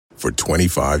For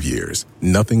 25 years,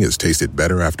 nothing has tasted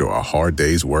better after a hard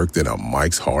day's work than a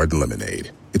Mike's Hard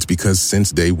Lemonade. It's because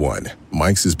since day one,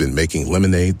 Mike's has been making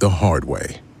lemonade the hard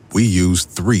way. We use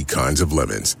 3 kinds of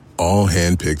lemons, all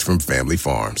hand-picked from family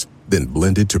farms, then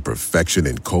blended to perfection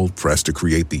and cold-pressed to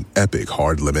create the epic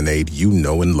hard lemonade you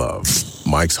know and love.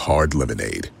 Mike's Hard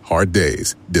Lemonade. Hard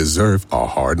days deserve a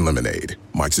hard lemonade.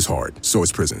 Mike's is hard, so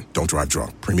is prison. Don't drive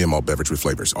drunk. Premium malt beverage with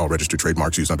flavors. All registered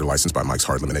trademarks used under license by Mike's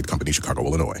Hard Lemonade Company, Chicago,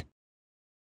 Illinois.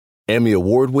 Emmy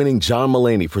award-winning John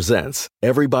Mulaney presents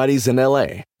Everybody's in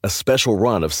L.A., a special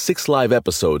run of 6 live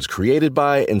episodes created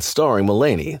by and starring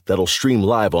Mulaney that'll stream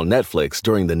live on Netflix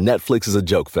during the Netflix is a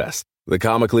Joke Fest. The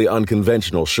comically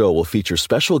unconventional show will feature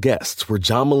special guests where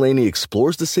John Mulaney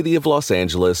explores the city of Los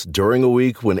Angeles during a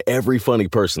week when every funny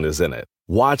person is in it.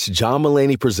 Watch John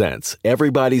Mulaney Presents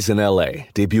Everybody's in L.A.,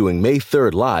 debuting May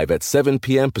 3rd live at 7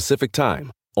 p.m. Pacific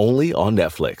Time, only on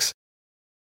Netflix.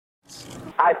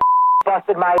 I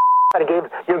busted my and gave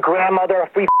your grandmother a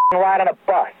free ride on a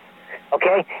bus,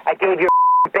 okay? I gave your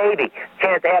baby a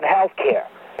chance to have health care.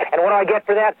 And what do I get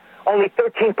for that? Only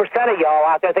 13% of y'all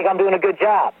out there think I'm doing a good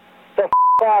job. So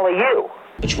all of you.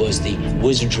 Which was the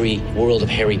wizardry world of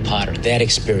Harry Potter. That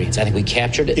experience, I think we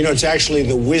captured it. You know, it's actually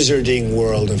the wizarding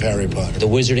world of Harry Potter. The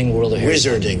wizarding world of Harry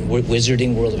Wizarding. Potter.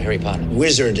 Wizarding world of Harry Potter.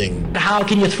 Wizarding. How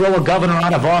can you throw a governor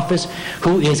out of office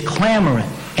who is clamoring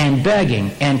and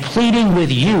begging and pleading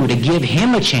with you to give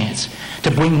him a chance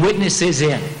to bring witnesses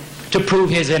in, to prove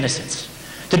his innocence,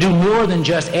 to do more than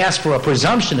just ask for a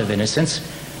presumption of innocence?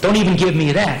 Don't even give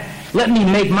me that. Let me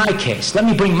make my case. Let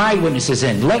me bring my witnesses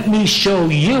in. Let me show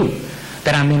you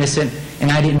that I'm innocent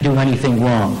and I didn't do anything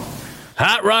wrong.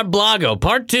 Hot Rod Blago,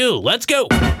 Part 2. Let's go.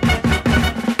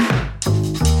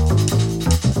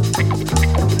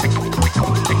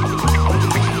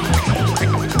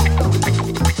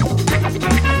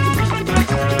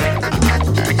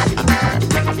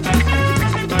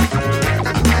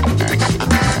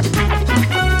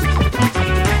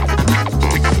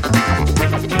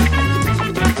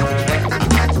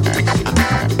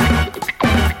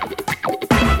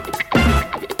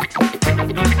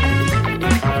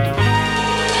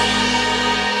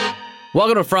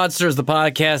 Welcome to Fraudsters, the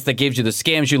podcast that gives you the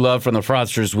scams you love from the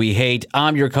fraudsters we hate.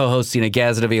 I'm your co-host, Sina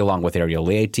Gazanovi, along with Ariel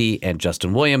Leahy and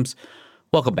Justin Williams.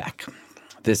 Welcome back.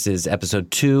 This is episode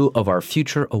 2 of our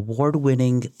future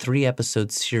award-winning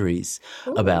 3-episode series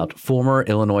about former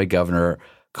Illinois governor,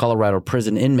 Colorado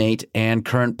prison inmate, and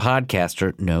current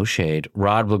podcaster, no shade,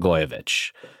 Rod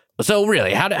Blagojevich. So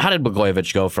really, how did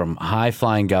Blagojevich go from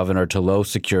high-flying governor to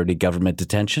low-security government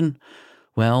detention?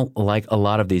 Well, like a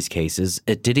lot of these cases,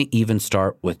 it didn't even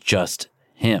start with just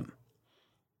him.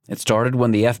 It started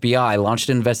when the FBI launched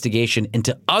an investigation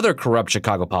into other corrupt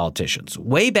Chicago politicians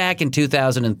way back in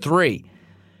 2003.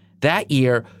 That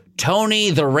year, Tony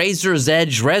the Razor's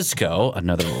Edge Rezko,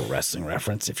 another little wrestling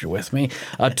reference if you're with me,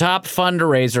 a top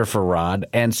fundraiser for Rod,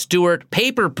 and Stuart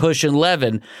Paper Pushin'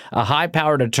 Levin, a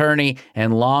high-powered attorney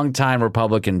and longtime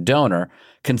Republican donor,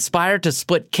 conspired to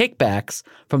split kickbacks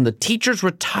from the teachers'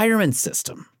 retirement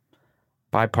system.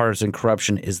 Bipartisan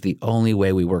corruption is the only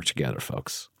way we work together,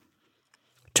 folks.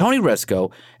 Tony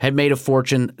Rezko had made a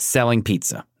fortune selling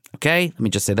pizza. Okay, let me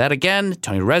just say that again.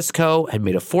 Tony Rezko had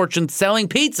made a fortune selling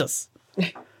pizzas.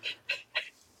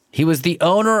 He was the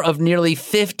owner of nearly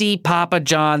 50 Papa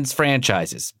John's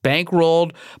franchises,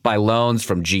 bankrolled by loans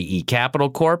from GE Capital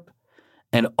Corp.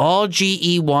 And all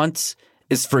GE wants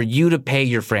is for you to pay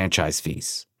your franchise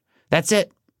fees. That's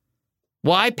it.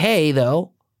 Why pay,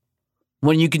 though,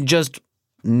 when you can just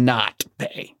not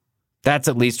pay? That's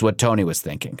at least what Tony was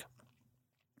thinking.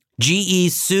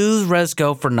 GE sues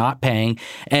Rezko for not paying,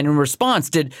 and in response,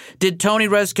 did Tony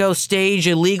Rezko stage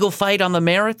a legal fight on the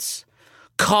merits?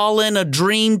 Call in a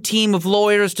dream team of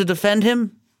lawyers to defend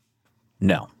him?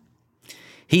 No.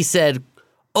 He said,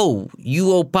 "Oh,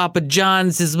 you owe Papa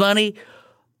John's his money?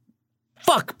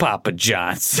 Fuck Papa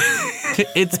John's.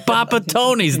 It's Papa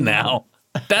Tony's now."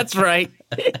 That's right.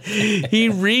 He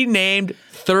renamed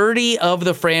 30 of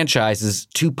the franchises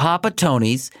to Papa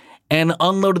Tony's and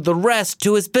unloaded the rest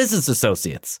to his business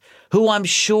associates, who I'm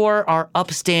sure are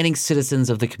upstanding citizens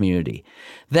of the community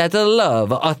that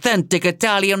love authentic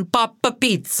Italian Papa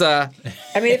pizza.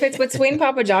 I mean, if it's between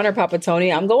Papa John or Papa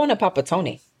Tony, I'm going to Papa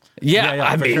Tony. Yeah,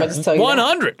 I mean, sure.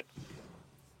 100.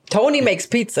 Tony makes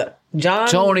pizza. John,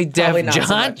 Tony probably not so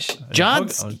John, much.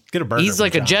 John's, get a burger he's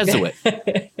like a John. Jesuit.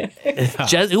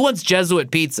 Who wants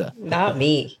Jesuit pizza? Not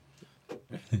me.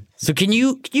 So can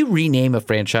you rename a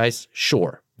franchise?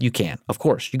 Sure, you can. Of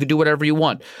course, you can do whatever you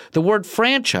want. The word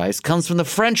franchise comes from the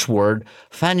French word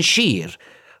franchir,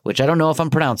 which I don't know if I'm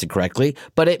pronouncing correctly,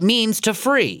 but it means to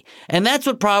free. And that's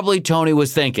what probably Tony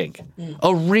was thinking.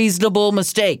 A reasonable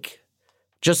mistake.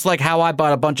 Just like how I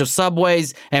bought a bunch of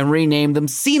Subways and renamed them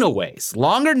Cenaways.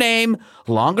 Longer name,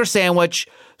 longer sandwich,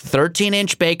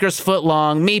 13-inch baker's foot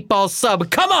long meatball sub.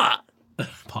 Come on!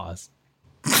 Pause.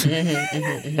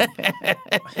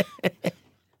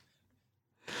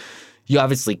 You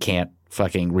obviously can't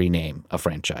fucking rename a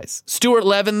franchise. Stuart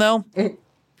Levin, though,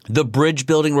 the bridge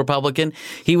building Republican,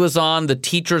 he was on the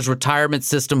Teachers Retirement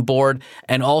System Board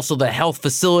and also the Health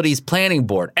Facilities Planning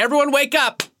Board. Everyone wake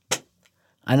up!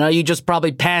 I know you just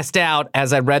probably passed out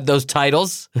as I read those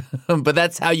titles, but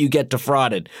that's how you get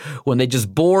defrauded, when they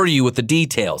just bore you with the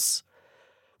details.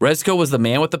 Rezko was the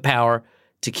man with the power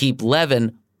to keep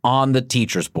Levin on the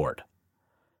teachers board.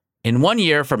 In 1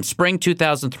 year, from spring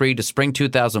 2003 to spring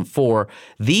 2004,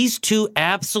 these two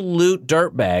absolute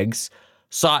dirtbags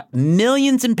sought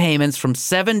millions in payments from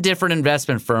 7 different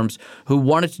investment firms who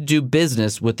wanted to do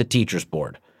business with the teachers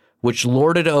board, which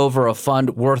lorded over a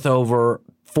fund worth over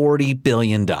 $40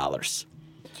 billion.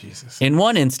 Jesus. In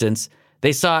one instance,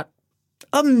 they sought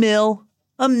 $1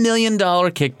 million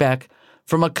kickback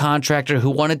from a contractor who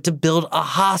wanted to build a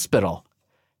hospital.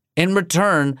 In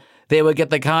return, they would get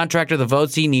the contractor the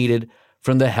votes he needed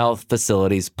from the Health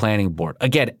Facilities Planning Board.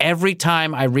 Again, every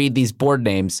time I read these board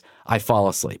names, I fall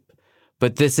asleep.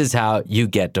 But this is how you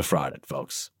get defrauded,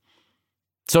 folks.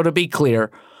 So to be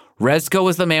clear, Rezko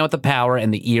was the man with the power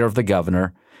and the ear of the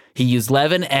governor. He used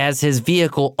Levin as his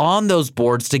vehicle on those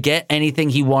boards to get anything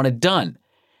he wanted done.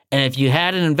 And if you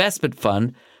had an investment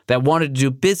fund that wanted to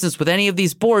do business with any of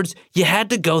these boards, you had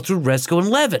to go through Rezko and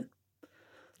Levin.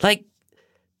 Like,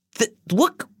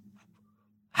 look,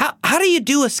 how do you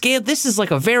do a scam? This is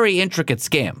like a very intricate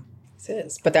scam. This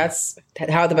is, but that's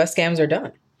how the best scams are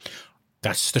done.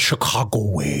 That's the Chicago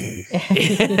way.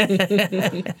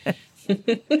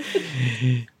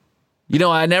 You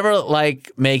know, I never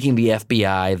like making the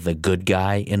FBI the good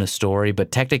guy in a story, but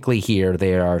technically here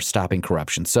they are stopping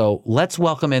corruption. So let's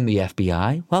welcome in the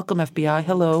FBI. Welcome, FBI.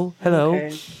 Hello. Hello.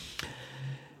 Okay.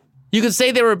 You could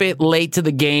say they were a bit late to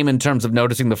the game in terms of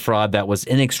noticing the fraud that was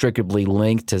inextricably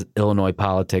linked to Illinois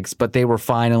politics, but they were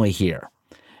finally here.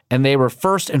 And they were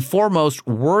first and foremost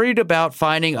worried about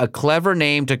finding a clever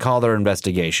name to call their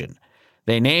investigation.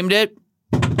 They named it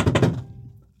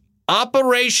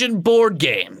Operation Board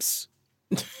Games.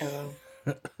 Oh.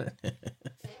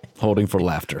 Holding for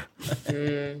laughter.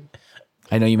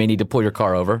 I know you may need to pull your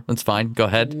car over. That's fine. Go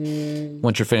ahead.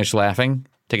 Once you're finished laughing,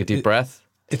 take a deep breath.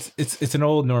 It's an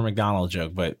old Norm Macdonald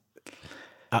joke, but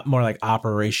more like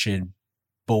Operation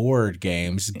Board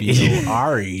Games,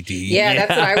 BORED. Yeah, that's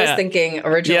what I was thinking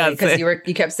originally, because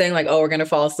you kept saying like, "Oh, we're gonna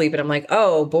fall asleep," and I'm like,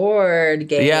 "Oh, board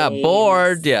games." Yeah,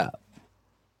 bored. Yeah,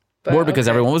 bored because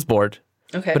everyone was bored.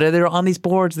 Okay, but they're on these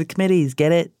boards, the committees.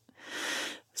 Get it?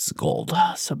 This is gold.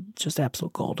 So just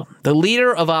absolute gold. The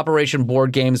leader of Operation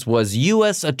Board Games was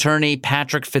U.S. Attorney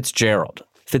Patrick Fitzgerald.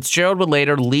 Fitzgerald would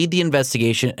later lead the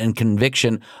investigation and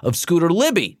conviction of Scooter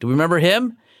Libby. Do we remember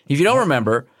him? If you don't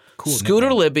remember, cool Scooter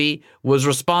nickname. Libby was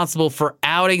responsible for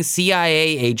outing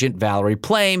CIA agent Valerie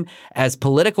Plame as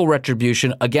political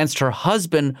retribution against her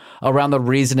husband around the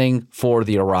reasoning for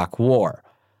the Iraq War.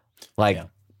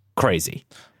 Crazy.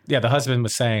 Yeah, the husband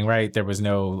was saying, right, there was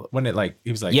no,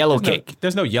 he was like, yellow cake.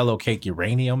 There's no yellow cake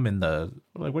uranium in the,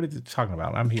 what are you talking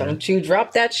about? I'm here. Don't you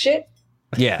drop that shit?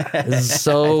 Yeah, this is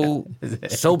so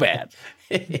bad.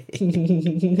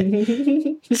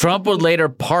 Trump would later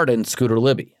pardon Scooter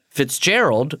Libby.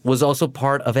 Fitzgerald was also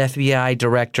part of FBI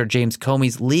Director James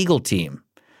Comey's legal team.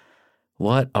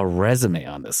 What a resume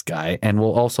on this guy. And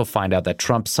we'll also find out that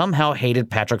Trump somehow hated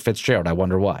Patrick Fitzgerald. I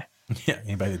wonder why. Yeah,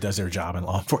 anybody that does their job in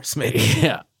law enforcement.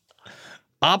 Yeah.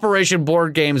 Operation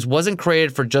Board Games wasn't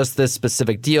created for just this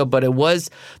specific deal, but it was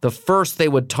the first they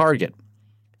would target.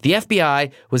 The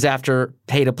FBI was after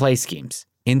pay-to-play schemes,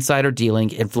 insider dealing,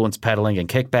 influence peddling, and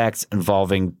kickbacks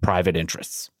involving private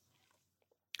interests.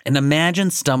 And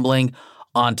imagine stumbling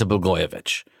onto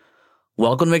Blagojevich.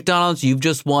 Welcome to McDonald's. You've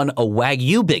just won a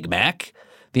Wagyu Big Mac.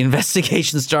 The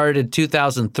investigation started in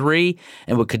 2003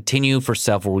 and would continue for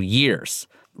several years.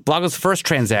 Blago's first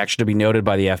transaction to be noted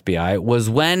by the FBI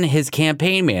was when his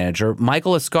campaign manager,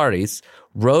 Michael Ascartes,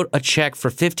 wrote a check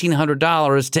for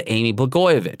 $1,500 to Amy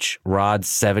Blagojevich, Rod's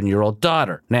 7-year-old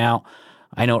daughter. Now,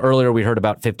 I know earlier we heard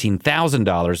about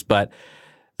 $15,000, but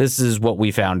this is what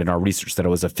we found in our research, that it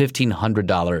was a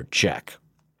 $1,500 check.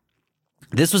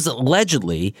 This was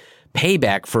allegedly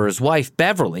payback for his wife,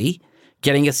 Beverly,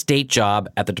 getting a state job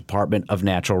at the Department of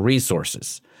Natural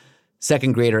Resources.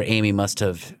 Second grader Amy must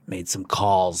have made some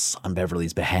calls on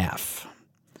Beverly's behalf.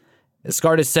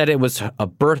 Escartis said it was a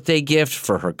birthday gift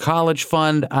for her college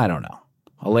fund. I don't know.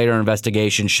 A later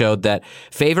investigation showed that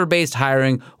favor-based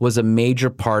hiring was a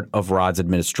major part of Rod's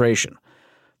administration.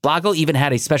 Blago even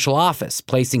had a special office,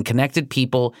 placing connected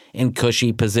people in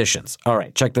cushy positions. All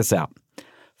right, check this out.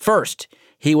 First,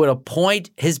 he would appoint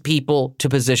his people to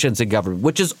positions in government,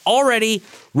 which is already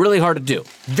really hard to do.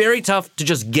 Very tough to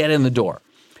just get in the door.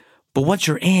 But once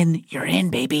you're in,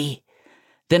 baby.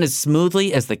 Then as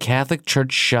smoothly as the Catholic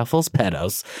Church shuffles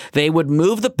pedos, they would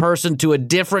move the person to a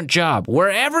different job,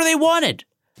 wherever they wanted.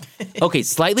 Okay,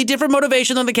 slightly different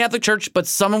motivation than the Catholic Church, but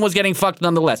someone was getting fucked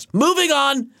nonetheless. Moving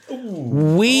on.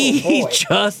 We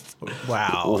just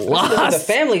lost. The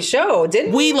family show,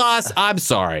 didn't we? We lost. I'm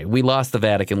sorry. We lost the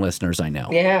Vatican listeners, I know.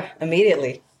 Yeah,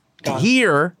 immediately. Gone.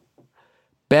 Here,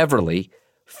 Beverly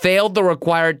failed the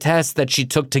required test that she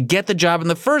took to get the job in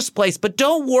the first place. But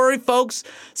don't worry, folks.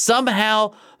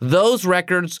 Somehow, those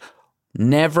records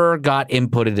never got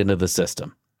inputted into the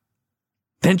system.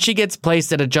 Then she gets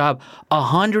placed at a job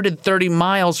 130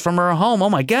 miles from her home. Oh,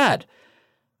 my God.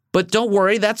 But don't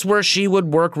worry, that's where she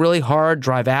would work really hard,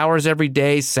 drive hours every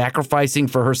day, sacrificing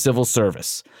for her civil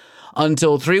service.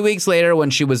 Until 3 weeks later when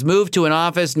she was moved to an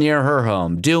office near her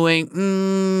home,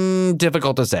 doing,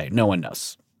 difficult to say. No one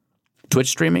knows. Twitch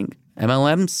streaming?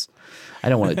 MLMs? I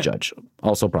don't want to judge.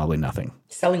 Also probably nothing.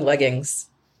 Selling leggings.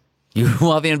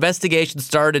 While the investigation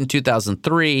started in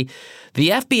 2003, the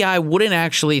FBI wouldn't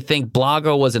actually think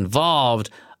Blago was involved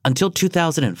until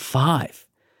 2005.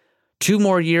 2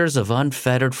 more years of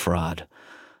unfettered fraud.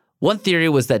 One theory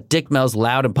was that Dick Mell's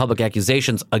loud and public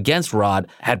accusations against Rod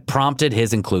had prompted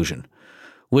his inclusion,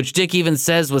 which Dick even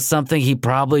says was something he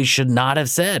probably should not have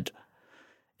said.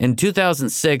 In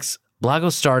 2006,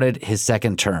 Blago started his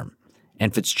second term,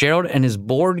 and Fitzgerald and his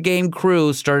board game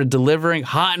crew started delivering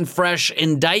hot and fresh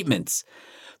indictments.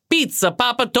 Pizza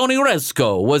Papa Tony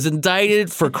Resco was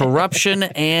indicted for corruption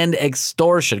and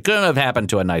extortion. Couldn't have happened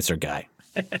to a nicer guy.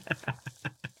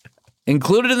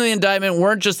 Included in the indictment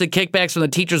weren't just the kickbacks from the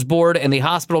teacher's board and the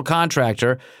hospital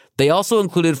contractor. They also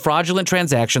included fraudulent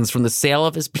transactions from the sale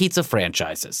of his pizza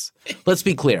franchises. Let's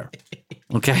be clear,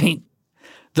 okay?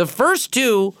 The first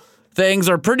 2 things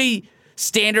are pretty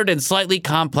standard and slightly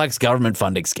complex government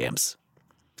funding scams.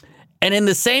 And in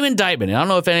the same indictment, I don't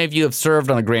know if any of you have served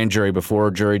on a grand jury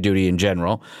before, jury duty in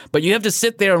general, but you have to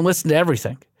sit there and listen to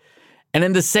everything. And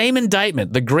in the same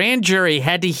indictment, the grand jury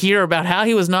had to hear about how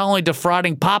he was not only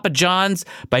defrauding Papa John's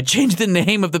by changing the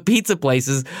name of the pizza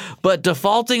places, but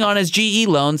defaulting on his GE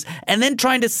loans and then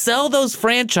trying to sell those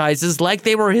franchises like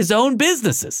they were his own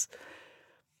businesses.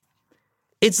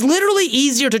 It's literally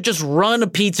easier to just run a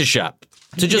pizza shop,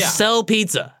 to just sell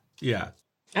pizza. Yeah.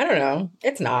 I don't know.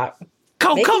 It's not.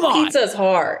 Oh, come on. Pizza's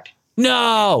hard.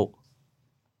 No.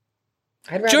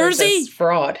 I'd rather Jersey? just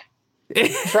fraud.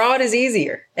 Fraud is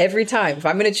easier every time. If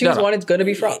I'm going to choose one, it's going to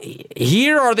be fraud.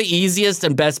 Here are the easiest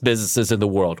and best businesses in the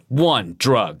world. 1,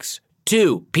 drugs.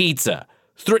 2, pizza.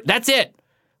 3, that's it.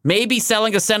 Maybe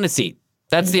selling a Senate seat.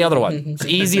 That's the other one. It's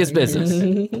the easiest business.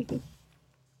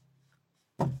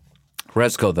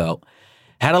 Resco, though,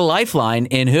 had a lifeline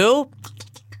in who?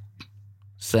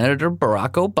 Senator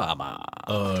Barack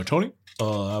Obama. Tony,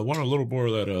 I want a little more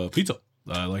of that pizza.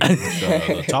 I like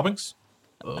the toppings.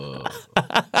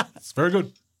 It's very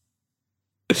good.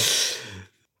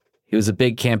 He was a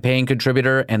big campaign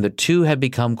contributor, and the two had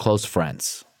become close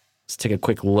friends. Let's take a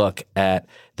quick look at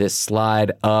this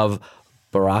slide of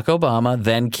Barack Obama,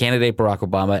 then candidate Barack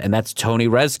Obama, and that's Tony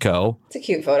Resco. It's a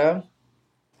cute photo.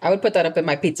 I would put that up in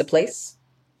my pizza place.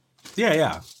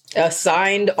 Yeah. A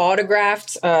signed,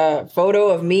 autographed photo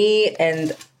of me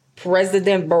and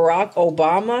President Barack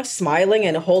Obama smiling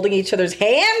and holding each other's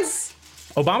hands.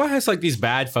 Obama has like these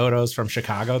bad photos from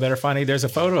Chicago that are funny. There's a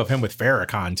photo of him with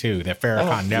Farrakhan too that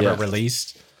Farrakhan never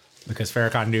released because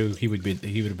Farrakhan knew he would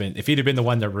have been if he'd have been the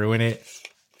one to ruin it,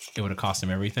 it would have cost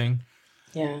him everything.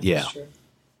 Yeah. That's true.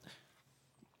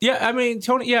 Yeah, I mean,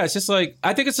 Tony, yeah, it's just like,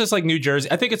 I think it's just like New Jersey.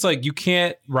 I think it's like you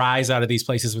can't rise out of these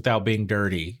places without being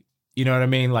dirty. You know what I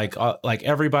mean? Like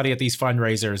everybody at these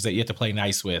fundraisers that you have to play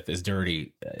nice with is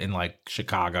dirty in like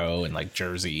Chicago and like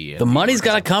Jersey. And the money's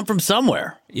got to come from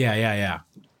somewhere. Yeah.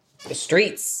 The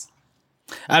streets.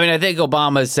 I mean, I think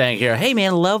Obama is saying here, hey,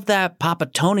 man, love that Papa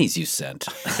Tony's you sent.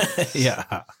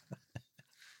 Yeah.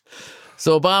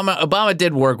 So Obama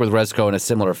did work with Resco in a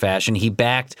similar fashion. He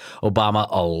backed Obama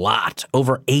a lot,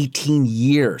 over 18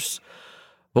 years.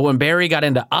 But when Barry got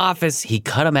into office, he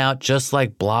cut him out just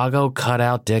like Blago cut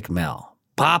out Dick Mell.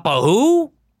 Papa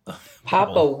who?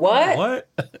 Papa what? What?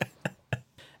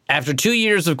 After 2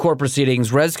 years of court proceedings,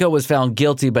 Resco was found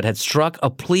guilty but had struck a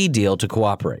plea deal to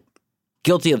cooperate.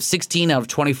 Guilty of 16 out of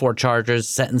 24 charges,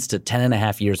 sentenced to 10 and a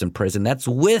half years in prison. That's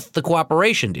with the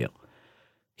cooperation deal.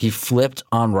 He flipped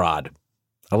on Rod.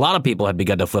 A lot of people had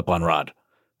begun to flip on Rod.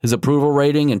 His approval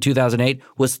rating in 2008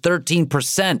 was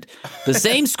 13%, the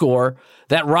same score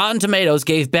that Rotten Tomatoes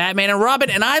gave Batman and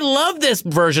Robin. And I love this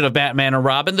version of Batman and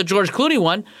Robin, the George Clooney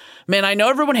one. Man, I know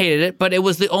everyone hated it, but it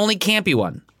was the only campy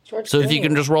one. So if you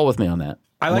can just roll with me on that.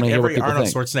 I like every Arnold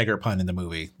Schwarzenegger pun in the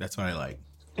movie. That's what I like.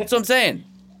 That's what I'm saying.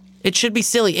 It should be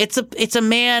silly. It's a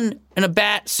man in a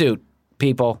bat suit,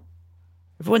 people.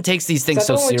 Everyone takes these things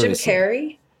so seriously. Jim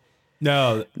Carrey?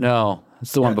 No.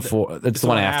 It's the one before. It's the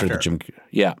one after the Jim Carrey.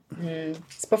 Yeah.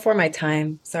 It's before my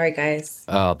time. Sorry, guys.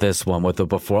 Oh, this one with the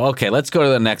before. Okay, let's go to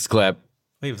the next clip.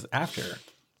 Wait, it was after.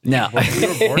 No. You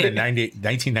were born in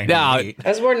 1998. No. I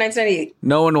was born in 1998.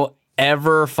 No one will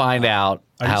ever find out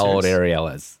how old Ariel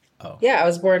is. Oh. Yeah, I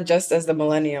was born just as the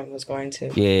millennium was going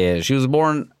to. Yeah, she was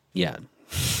born. Yeah.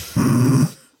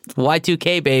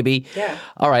 Y2K, baby. Yeah.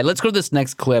 All right, let's go to this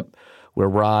next clip where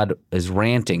Rod is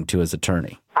ranting to his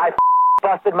attorney. I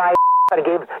busted my and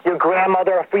gave your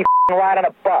grandmother a free ride on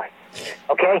a bus.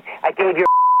 Okay? I gave your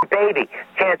baby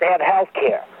a chance to have health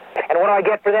care. And what do I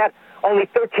get for that? Only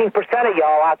 13% of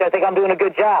y'all out there think I'm doing a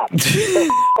good job. So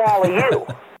all of you.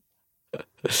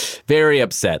 Very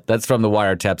upset. That's from the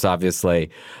wiretaps, obviously.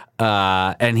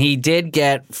 And he did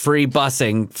get free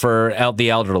busing for the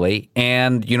elderly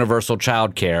and universal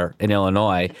child care in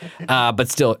Illinois, but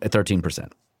still at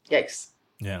 13%. Yikes.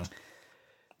 Yeah.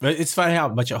 But it's funny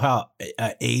how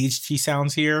aged he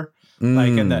sounds here. Like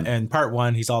in part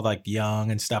one, he's all like young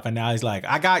and stuff. And now he's like,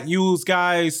 I got you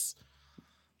guys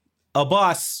a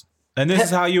bus, and this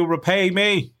is how you repay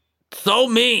me. So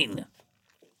mean.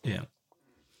 Yeah.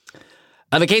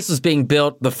 The case was being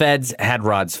built. The feds had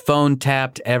Rod's phone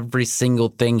tapped, every single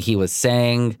thing he was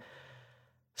saying.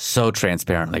 So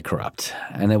transparently corrupt.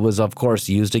 And it was, of course,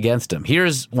 used against him.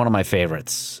 Here's one of my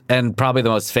favorites, and probably the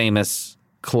most famous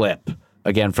clip.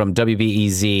 Again, from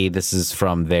WBEZ. This is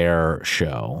from their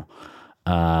show,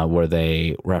 where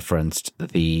they referenced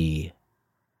the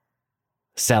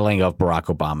selling of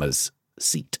Barack Obama's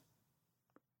seat.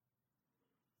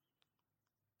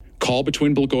 Call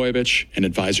between Blagojevich and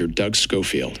advisor Doug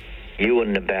Schofield. You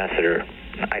and an ambassador,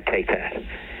 I take that.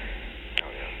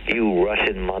 You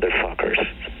Russian motherfuckers.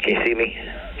 Can you see me?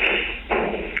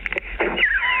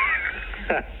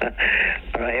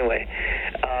 All right, anyway.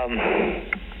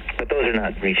 But those are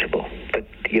not reachable. But,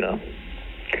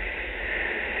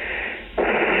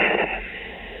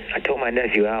 I told my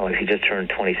nephew Alex, he just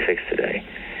turned 26 today.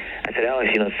 I said,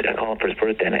 Alex, I called him for his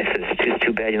birthday, and I said, it's just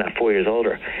too bad you're not 4 years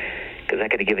older, because I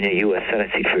could have given you a U.S. Senate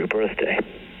seat for your birthday.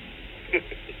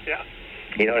 Yeah.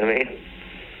 You know what I mean?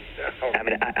 Yeah. I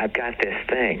mean, I've got this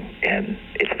thing, and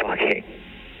it's fucking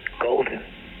golden.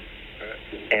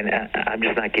 And I'm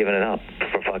just not giving it up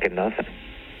for fucking nothing.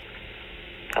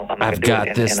 I've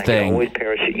got this thing, I can always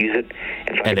parachute use it,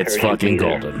 and it's fucking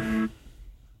golden.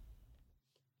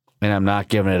 And I'm not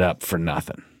giving it up for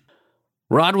nothing.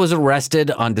 Rod was arrested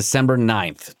on December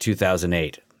 9th,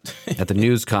 2008. At the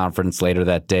news conference later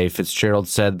that day, Fitzgerald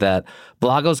said that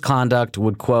Blago's conduct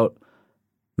would, quote,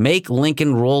 make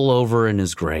Lincoln roll over in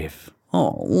his grave.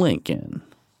 Oh, Lincoln.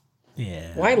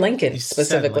 Yeah. Why Lincoln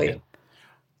specifically?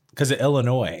 Because of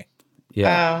Illinois. Yeah.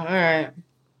 Oh, all right.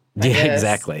 Yeah,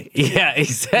 exactly. Yeah,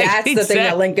 exactly. That's the thing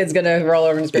that Lincoln's going to roll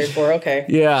over in his grave for. Okay.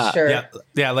 Yeah. Sure.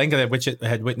 Yeah, Lincoln, which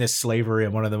had witnessed slavery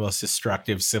in one of the most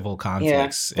destructive civil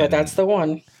conflicts. Yeah, but that's the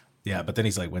one. Yeah, but then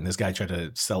he's like, when this guy tried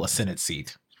to sell a Senate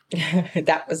seat.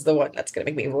 That was the one that's going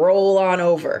to make me roll on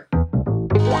over.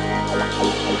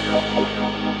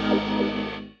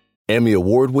 Emmy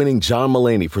award-winning John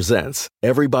Mulaney presents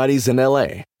Everybody's in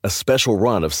L.A., a special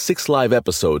run of 6 live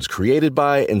episodes created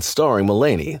by and starring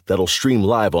Mulaney that'll stream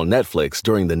live on Netflix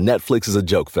during the Netflix is a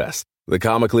Joke Fest. The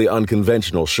comically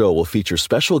unconventional show will feature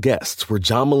special guests where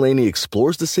John Mulaney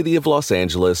explores the city of Los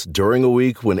Angeles during a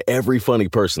week when every funny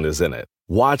person is in it.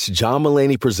 Watch John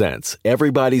Mulaney Presents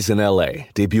Everybody's in L.A.,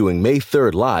 debuting May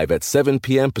 3rd live at 7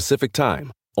 p.m. Pacific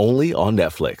Time, only on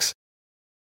Netflix.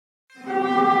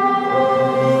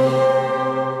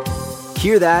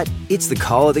 Hear that? It's the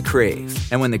call of the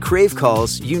Crave. And when the Crave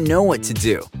calls, you know what to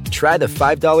do. Try the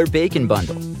 $5 Bacon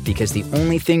Bundle, because the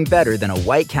only thing better than a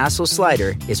White Castle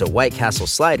slider is a White Castle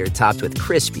slider topped with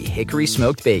crispy hickory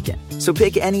smoked bacon. So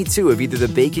pick any two of either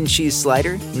the Bacon Cheese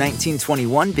Slider,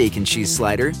 1921 Bacon Cheese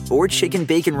Slider, or Chicken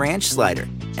Bacon Ranch Slider.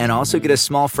 And also get a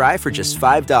small fry for just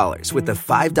 $5 with the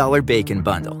 $5 Bacon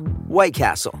Bundle. White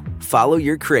Castle. Follow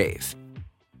your crave.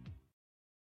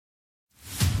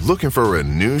 Looking for a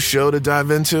new show to dive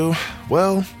into?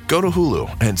 Well, go to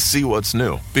Hulu and see what's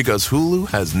new, because Hulu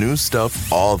has new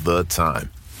stuff all the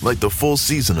time. Like the full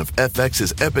season of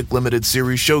FX's epic limited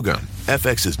series Shogun,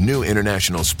 FX's new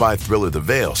international spy thriller The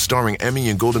Veil, starring Emmy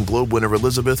and Golden Globe winner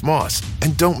Elizabeth Moss.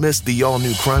 And don't miss the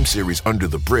all-new crime series Under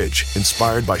the Bridge,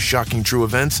 inspired by shocking true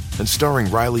events and starring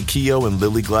Riley Keough and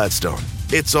Lily Gladstone.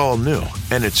 It's all new,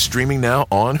 and it's streaming now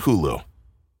on Hulu.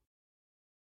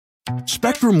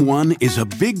 Spectrum One is a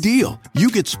big deal. You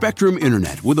get Spectrum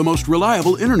Internet with the most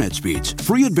reliable internet speeds,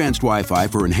 free advanced Wi-Fi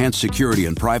for enhanced security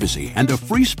and privacy, and a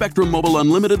free Spectrum Mobile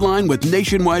Unlimited line with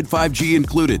nationwide 5G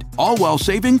included, all while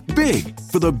saving big.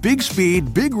 For the big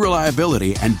speed, big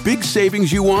reliability, and big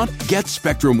savings you want, get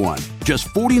Spectrum One. Just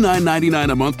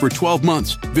 $49.99 a month for 12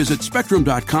 months. Visit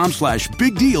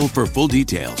spectrum.com/big deal for full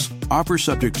details. Offer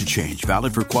subject to change.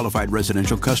 Valid for qualified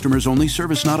residential customers only.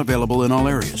 Service not available in all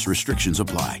areas. Restrictions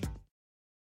apply.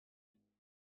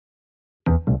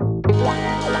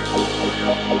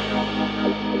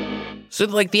 So,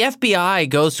 like, the FBI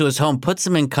goes to his home, puts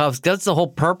him in cuffs, does the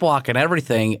whole perp walk and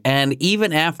everything, and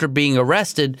even after being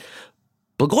arrested,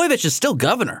 Blagojevich is still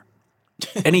governor.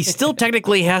 And he still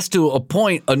technically has to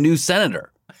appoint a new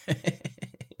senator.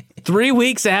 3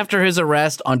 weeks after his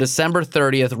arrest, on December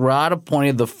 30th, Rod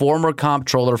appointed the former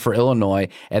comptroller for Illinois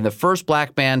and the first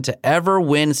black man to ever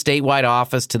win statewide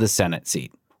office to the Senate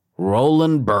seat,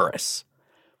 Roland Burris.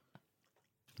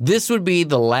 This would be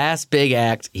the last big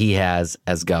act he has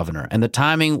as governor, and the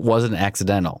timing wasn't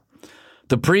accidental.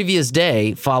 The previous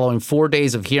day, following 4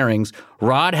 days of hearings,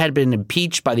 Rod had been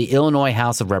impeached by the Illinois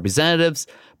House of Representatives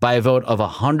by a vote of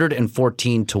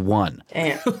 114-1.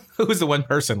 Damn. Who was the one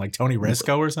person, like Tony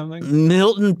Risco or something?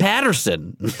 Milton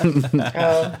Patterson.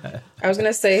 Oh, I was going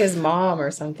to say his mom or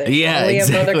something. Yeah, Only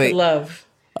exactly. a mother could love.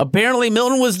 Apparently,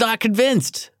 Milton was not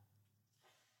convinced.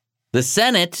 The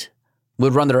Senate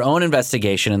would run their own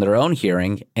investigation and their own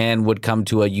hearing and would come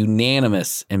to a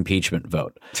unanimous impeachment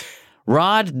vote.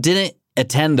 Rod didn't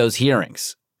attend those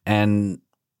hearings, and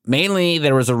mainly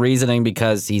there was a reasoning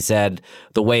because he said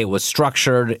the way it was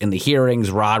structured in the hearings,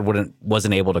 Rod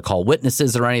wasn't able to call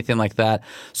witnesses or anything like that.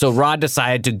 So Rod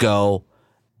decided to go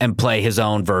and play his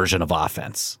own version of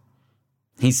offense.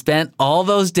 He spent all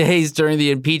those days during the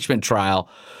impeachment trial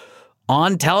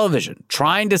on television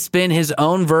trying to spin his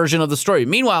own version of the story.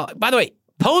 Meanwhile, by the way,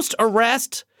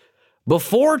 post-arrest,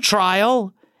 before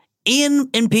trial, in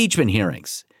impeachment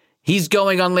hearings, he's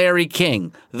going on Larry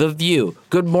King, The View,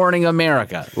 Good Morning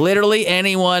America, literally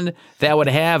anyone that would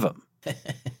have him.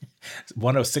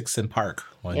 106 in Park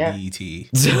on BET.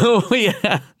 So,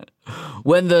 yeah,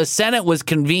 when the Senate was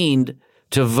convened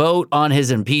to vote on his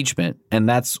impeachment, and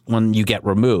that's when you get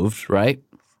removed, right?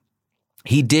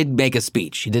 He did make a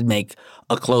speech. He did make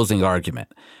a closing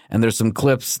argument. And there's some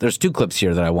clips. There's 2 clips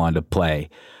here that I wanted to play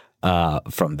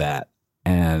from that.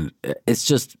 And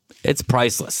it's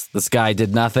priceless. This guy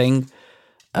did nothing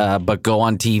but go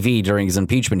on TV during his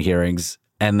impeachment hearings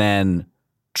and then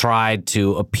tried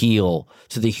to appeal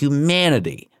to the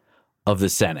humanity of the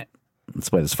Senate. Let's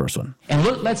play this first one. And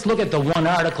let's look at the one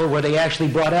article where they actually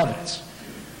brought evidence.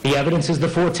 The evidence is the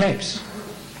 4 tapes.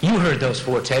 You heard those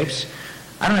 4 tapes.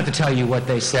 I don't have to tell you what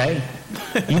they say.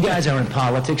 You guys are in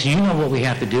politics. You know what we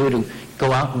have to do to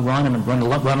go out and run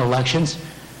elections.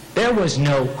 There was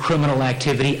no criminal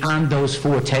activity on those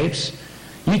 4 tapes.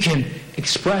 You can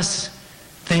express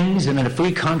things in a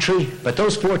free country, but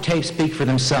those 4 tapes speak for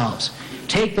themselves.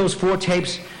 Take those 4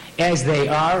 tapes as they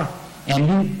are, and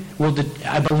you will,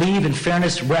 I believe, in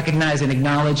fairness, recognize and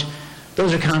acknowledge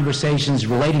those are conversations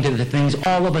relating to the things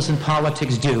all of us in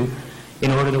politics do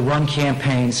in order to run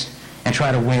campaigns and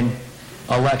try to win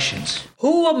elections.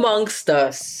 Who amongst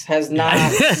us has not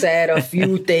said a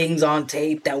few things on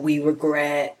tape that we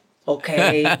regret?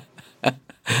 Okay.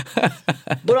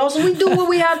 But also we do what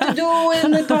we have to do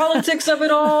in the politics of it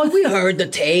all. We heard the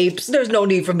tapes. There's no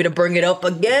need for me to bring it up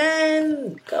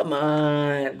again. Come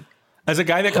on. As a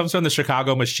guy that comes from the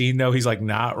Chicago machine, though, he's like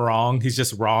not wrong. He's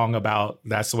just wrong about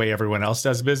that's the way everyone else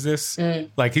does business.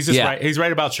 Like he's just right. He's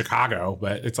right about Chicago,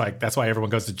 but it's like that's why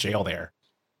everyone goes to jail there.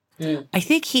 I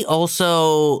think he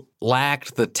also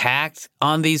lacked the tact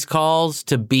on these calls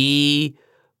to be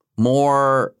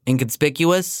more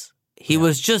inconspicuous. He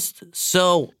was just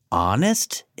so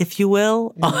honest, if you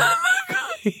will.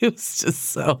 He was just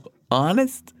so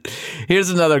honest.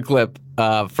 Here's another clip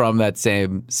from that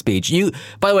same speech.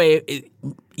 By the way,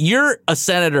 you're a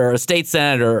senator, a state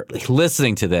senator,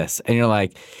 listening to this, and you're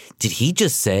like, did he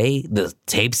just say the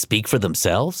tapes speak for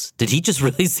themselves? Did he just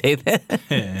really say that?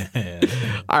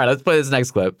 All right, let's play this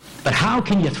next clip. But how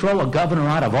can you throw a governor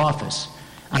out of office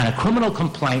on a criminal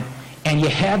complaint and you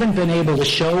haven't been able to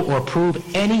show or prove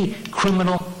any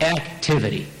criminal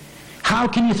activity. How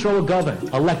can you throw a governor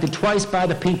elected twice by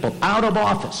the people out of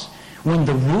office when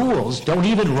the rules don't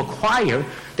even require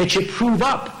that you prove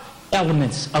up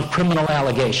elements of criminal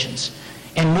allegations?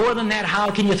 And more than that, how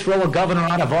can you throw a governor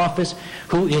out of office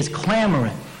who is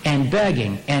clamoring and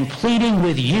begging and pleading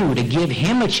with you to give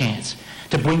him a chance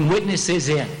to bring witnesses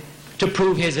in, to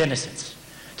prove his innocence,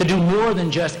 to do more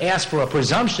than just ask for a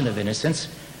presumption of innocence?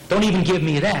 Don't even give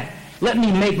me that. Let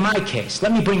me make my case.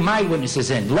 Let me bring my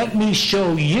witnesses in. Let me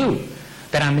show you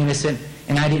that I'm innocent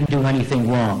and I didn't do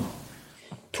anything wrong.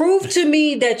 Prove to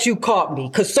me that you caught me,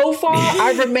 because so far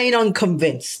I remain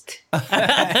unconvinced.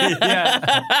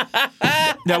 Yeah.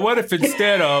 Now, what if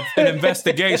instead of an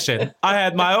investigation, I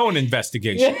had my own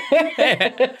investigation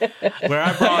where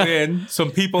I brought in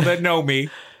some people that know me?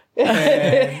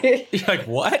 And you're like,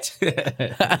 what?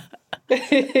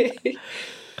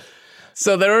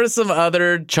 So there were some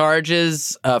other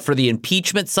charges for the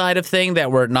impeachment side of thing that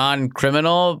were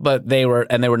non-criminal, but they were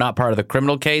not part of the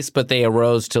criminal case, but they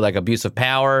arose to like abuse of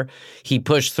power. He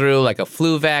pushed through like a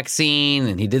flu vaccine,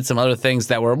 and he did some other things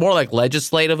that were more like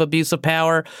legislative abuse of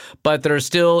power, but they're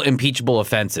still impeachable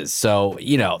offenses. So,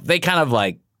 you know, they were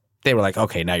like,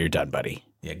 okay, now you're done, buddy.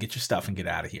 Yeah, get your stuff and get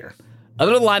out of here.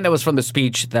 Another line that was from the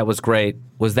speech that was great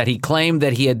was that he claimed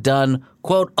that he had done,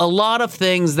 quote, a lot of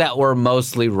things that were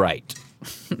mostly right.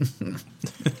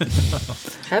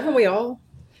 Haven't we all?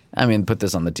 I mean, put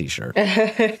this on the T-shirt.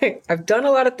 I've done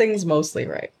a lot of things mostly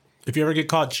right. If you ever get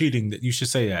caught cheating, that you should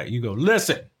say that. You go,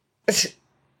 listen.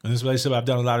 And this way, I've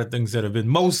done a lot of things that have been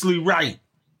mostly right.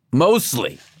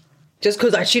 Mostly. Just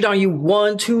because I cheat on you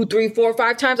 1, 2, 3, 4,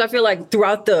 5 times, I feel like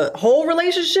throughout the whole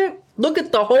relationship, look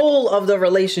at the whole of the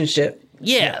relationship.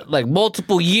 Yeah, like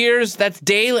multiple years. That's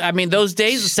daily. I mean, those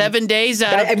days, 7 days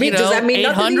out of, does that mean 800?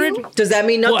 nothing to you? Does that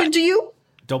mean nothing to you?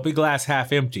 Don't be glass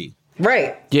half empty.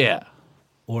 Right. Yeah.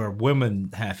 Or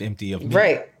women half empty of me.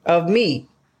 Right. Of me.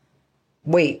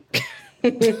 Wait.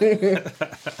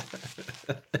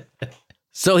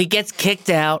 So he gets kicked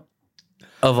out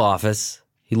of office.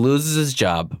 He loses his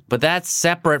job, but that's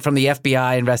separate from the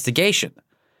FBI investigation.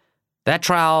 That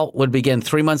trial would begin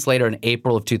 3 months later in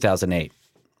April of 2008.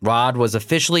 Rod was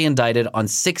officially indicted on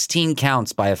 16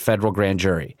 counts by a federal grand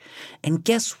jury. And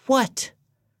guess what?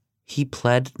 He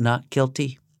pled not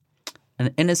guilty.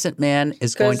 An innocent man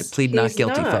is going to plead not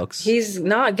guilty, folks. He's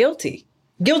not guilty.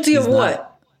 Guilty of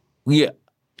what? Yeah.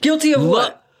 Guilty of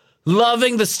what?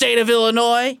 Loving the state of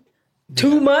Illinois?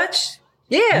 Too much?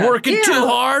 Yeah. Working too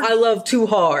hard? I love too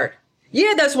hard.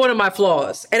 Yeah, that's one of my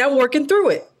flaws. And I'm working through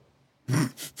it.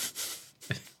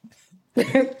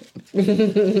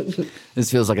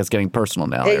 This feels like it's getting personal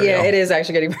now. Yeah, it is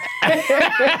actually getting.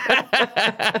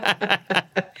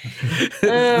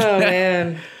 Oh,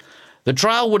 man. The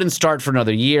trial wouldn't start for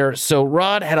another year, so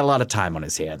Rod had a lot of time on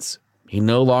his hands. He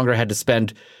no longer had to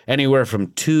spend anywhere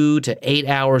from 2 to 8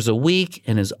 hours a week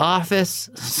in his office,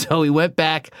 so he went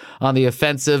back on the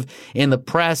offensive in the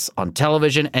press, on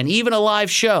television, and even a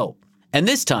live show. And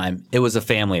this time, it was a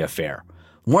family affair.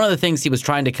 One of the things he was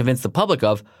trying to convince the public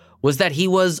of was that he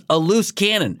was a loose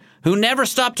cannon who never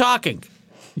stopped talking.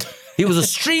 He was a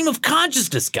stream of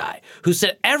consciousness guy who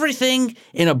said everything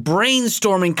in a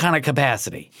brainstorming kind of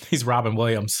capacity. He's Robin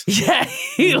Williams. Yeah,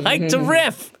 he liked to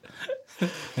riff.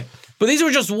 But these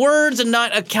were just words and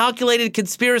not a calculated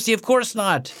conspiracy. Of course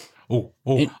not.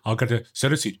 I'll get the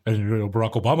Senate seat. And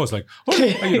Barack Obama's like,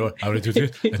 I would do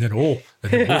this. And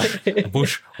then,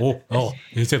 Bush,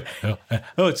 he said,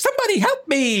 somebody help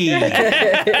me.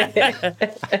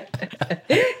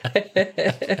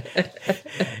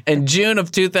 In June of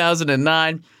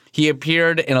 2009, he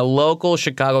appeared in a local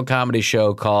Chicago comedy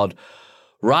show called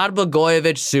Rod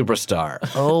Blagojevich Superstar.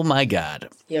 Oh, my God.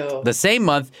 Yo. The same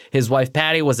month, his wife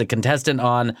Patty was a contestant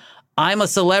on I'm a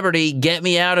Celebrity, Get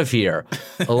Me Out of Here,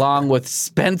 along with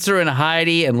Spencer and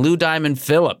Heidi and Lou Diamond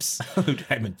Phillips.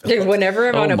 Whenever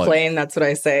I'm on a plane, that's what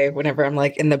I say. Whenever I'm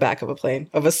like in the back of a plane,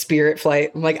 of a Spirit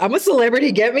flight, I'm like, I'm a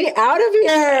celebrity, get me out of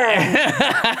here.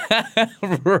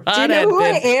 Do you know who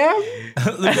I am?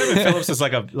 Lou Diamond Phillips is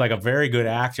like a very good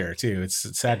actor, too.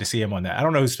 It's sad to see him on that. I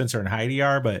don't know who Spencer and Heidi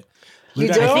are, but I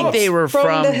think they were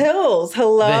from The Hills.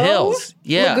 Hello? The Hills,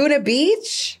 yeah. Laguna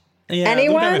Beach? Yeah,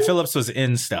 anyone? Lou Diamond Phillips was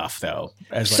in stuff, though.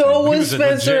 So was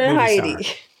Spencer and Heidi.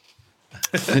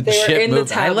 They were in the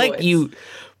tabloids. I like you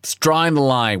drawing the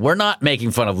line. We're not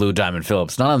making fun of Lou Diamond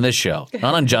Phillips. Not on this show.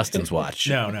 Not on Justin's watch.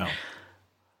 No.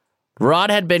 Rod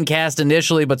had been cast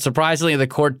initially, but surprisingly, the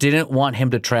court didn't want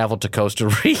him to travel to Costa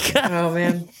Rica. Oh,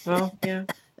 man. Well, yeah.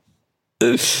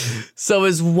 So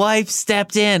his wife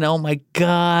stepped in. Oh, my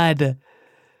God.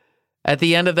 At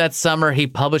the end of that summer, he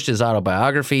published his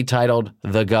autobiography titled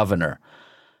The Governor.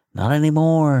 Not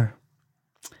anymore.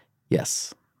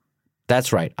 Yes,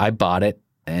 that's right. I bought it,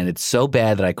 and it's so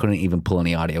bad that I couldn't even pull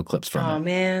any audio clips from it. Oh,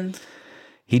 man.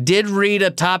 He did read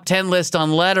a top 10 list on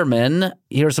Letterman.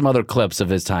 Here are some other clips of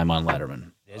his time on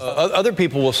Letterman. Other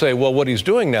people will say, well, what he's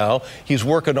doing now, he's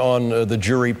working on the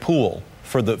jury pool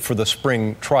for the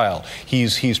spring trial.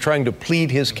 He's trying to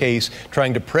plead his case,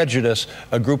 trying to prejudice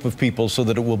a group of people so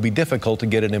that it will be difficult to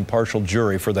get an impartial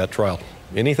jury for that trial.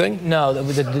 Anything? No,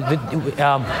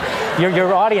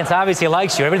 your audience obviously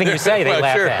likes you. Everything you say, they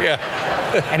laugh sure, at.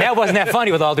 Yeah. And that wasn't that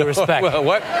funny, with all due respect. Well,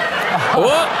 what?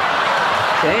 What?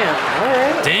 Damn.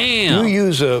 All right. Damn. You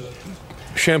use a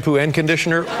shampoo and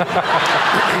conditioner?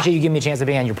 I appreciate you giving me a chance to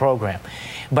be on your program.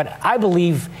 But I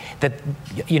believe that,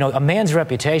 a man's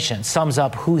reputation sums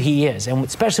up who he is. And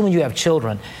especially when you have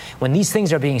children, when these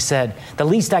things are being said, the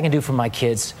least I can do for my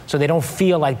kids so they don't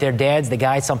feel like their dad's the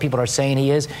guy some people are saying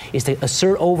he is to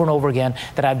assert over and over again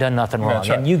that I've done nothing wrong.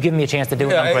 Right. And you've given me a chance to do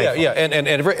it, and I'm grateful. Yeah. And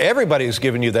everybody's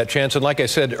given you that chance. And like I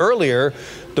said earlier,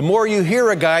 the more you hear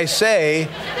a guy say,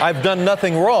 I've done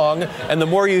nothing wrong, and the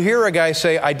more you hear a guy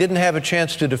say, I didn't have a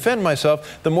chance to defend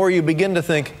myself, the more you begin to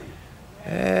think,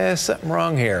 something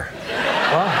wrong here.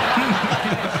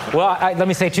 Well, let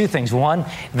me say two things. One,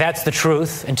 that's the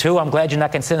truth. And two, I'm glad you're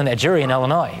not considering that jury in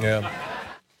Illinois. Yeah.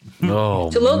 Oh,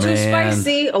 It's a little too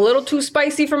spicy. A little too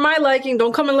spicy for my liking.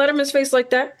 Don't come in Letterman's face like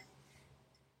that.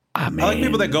 I like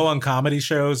people that go on comedy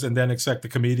shows and then expect the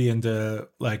comedian to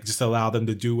just allow them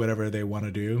to do whatever they want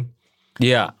to do.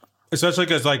 Yeah. Especially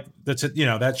because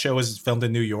that show is filmed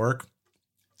in New York.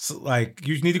 So,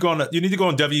 you need to go on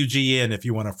WGN if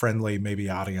you want a friendly maybe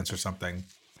audience or something.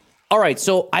 All right,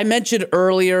 so I mentioned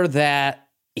earlier that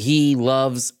he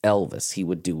loves Elvis. He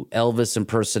would do Elvis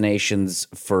impersonations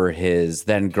for his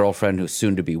then girlfriend, who's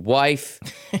soon to be wife.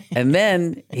 And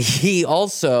then he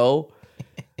also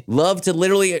loved to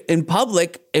literally in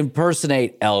public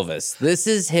impersonate Elvis. This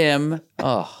is him.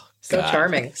 Oh, So God.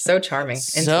 charming. So charming.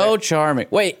 So charming.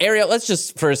 Wait, Ariel, let's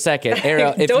just for a second.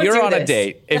 Ariel, if Don't you're do on a this.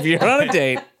 date,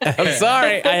 I'm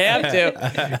sorry, I have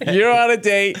to. You're on a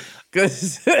date,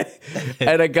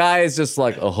 and a guy is just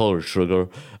like, oh, hello, sugar.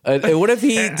 And what if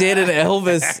he did an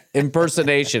Elvis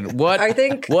impersonation?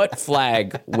 What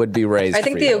flag would be raised? I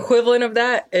think for the you? equivalent of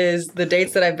that is the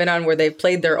dates that I've been on where they've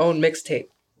played their own mixtape.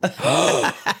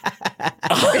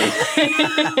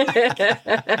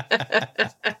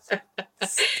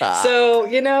 Stop. So,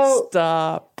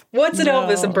 Stop. What's an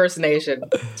Elvis impersonation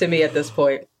to me at this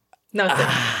point? Nothing.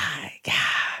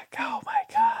 Oh my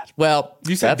God. Well,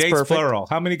 you said that's dates perfect. plural.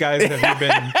 How many guys have you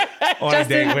been on a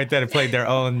date with that have played their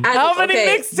own? How many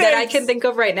mixtapes that I can think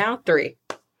of right now? 3.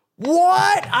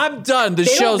 What? I'm done. The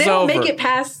show's they don't over. make it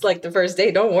past the first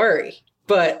date. Don't worry.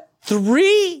 But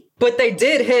 3? But they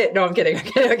did hit. No, I'm kidding.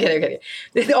 I'm kidding.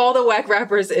 All the whack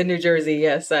rappers in New Jersey.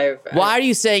 Yes, Why are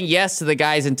you saying yes to the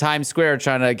guys in Times Square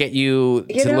trying to get you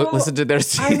to listen to their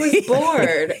CD? I was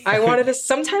bored. I wanted to.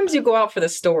 Sometimes you go out for the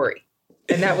story,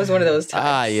 and that was one of those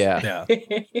times. Yeah.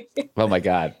 Oh my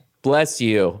God. Bless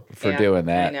you for doing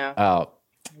that. I know. Oh.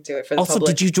 Do it for the also,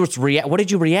 public. did you just react? What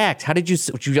did you react? How did you?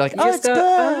 Were you like, oh, it's good.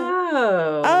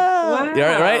 Oh. Wow.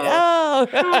 You're right. Oh.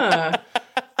 Huh.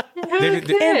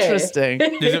 Interesting.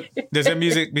 Does their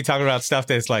music be talking about stuff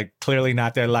that's clearly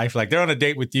not their life? Like they're on a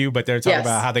date with you, but they're talking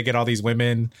about how they get all these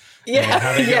women, and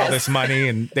how they get all this money,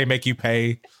 and they make you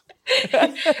pay.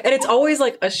 And it's always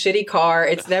a shitty car.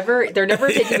 They're never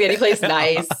taking me anyplace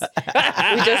nice.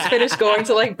 We just finished going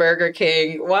to Burger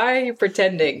King. Why are you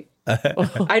pretending?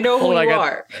 I know who you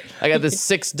are. I got this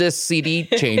 6-disc CD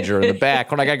changer in the back.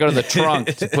 When I got to go to the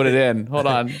trunk to put it in. Hold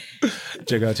on.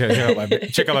 Check out my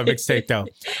mixtape though.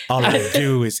 All I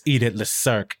do is eat at Le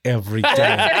Cirque every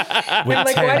day with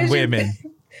 10 women.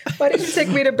 Why did you take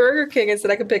me to Burger King and said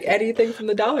I could pick anything from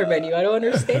the dollar menu? I don't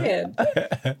understand.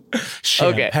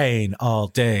 Champagne all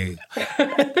day.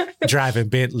 Driving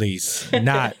Bentleys.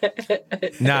 Not a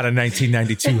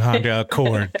 1992 Honda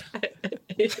Accord.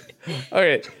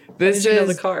 Okay. This is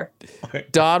the car.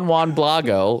 Don Juan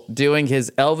Blago doing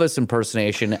his Elvis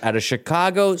impersonation at a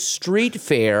Chicago street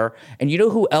fair. And you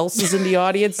know who else is in the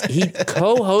audience? He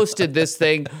co-hosted this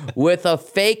thing with a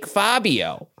fake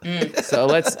Fabio. So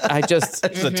this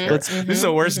is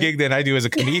the worst gig that I do as a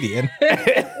comedian.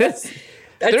 I'd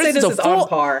say this is on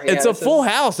par. It's a full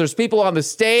house. There's people on the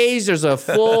stage. There's a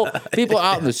full people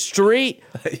out in the street.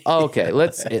 Okay,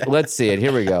 let's see it.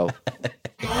 Here we go.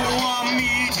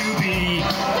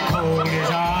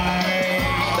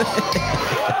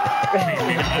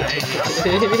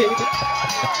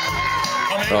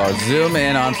 Zoom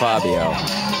in on Fabio.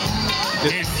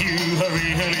 If you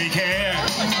really care,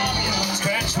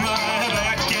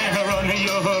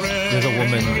 There's a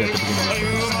woman at the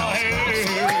beginning of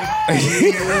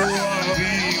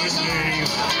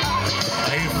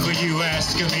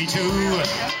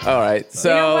All right. So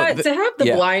you know what? To have the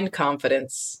yeah. blind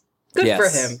confidence, good Yes. for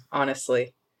him,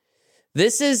 honestly.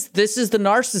 This is the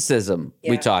narcissism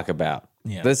we talk about.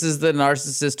 Yeah. This is the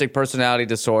narcissistic personality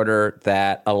disorder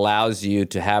that allows you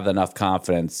to have enough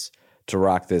confidence to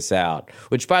rock this out.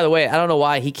 Which, by the way, I don't know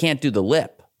why he can't do the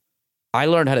lip. I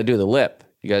learned how to do the lip.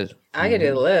 You guys? I can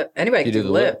do the lip. Anybody can do the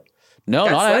lip. No,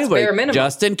 That's not anybody. bare minimum.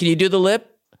 Justin, can you do the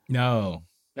lip? No.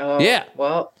 Oh, Yeah.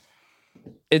 Well,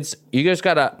 It's you just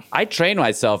gotta. I trained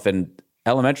myself in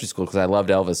elementary school because I loved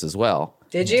Elvis as well.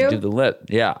 Did to you? do the lip?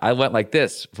 Yeah, I went like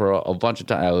this for a bunch of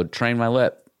time. I would train my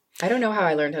lip I don't know how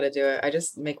I learned how to do it. I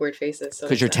just make weird faces. So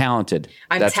because you're talented.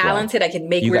 I'm That's why. talented. I can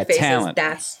make You weird got faces. talent.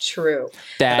 That's true.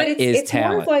 That but is it's more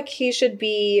talent. of like he should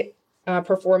be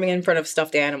performing in front of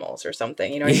stuffed animals or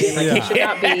something. You know what I mean? Like he should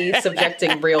not be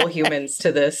subjecting real humans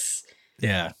to this.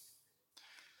 Yeah.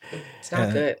 It's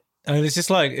not good. I mean, it's just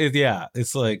like,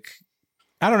 it's like,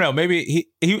 I don't know. Maybe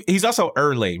he's also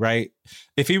early, right?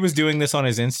 If he was doing this on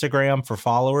his Instagram for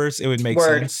followers, it would make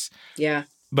sense. Yeah.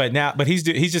 But he's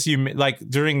just like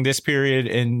during this period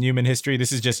in human history,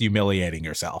 this is just humiliating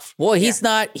yourself. Well, he's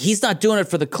not doing it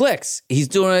for the clicks. He's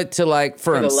doing it to like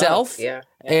for the himself. love. Yeah.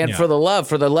 And for the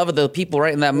love of the people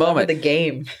right in that moment. Of the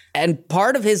game. And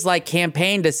part of his like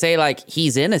campaign to say like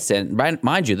he's innocent,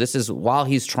 mind you, this is while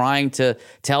he's trying to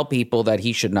tell people that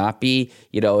he should not be,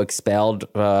 expelled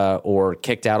or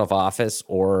kicked out of office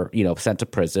or, sent to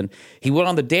prison. He went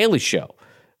on The Daily Show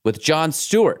with Jon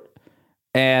Stewart.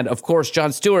 And of course,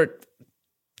 Jon Stewart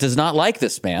does not like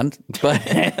this man, but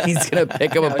he's going to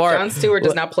pick him apart. Jon Stewart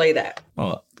does not play that.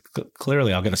 Well,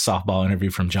 clearly I'll get a softball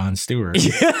interview from Jon Stewart.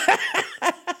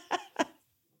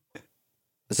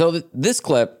 So this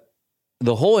clip,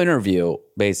 the whole interview,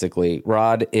 basically,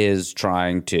 Rod is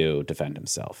trying to defend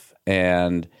himself.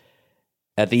 And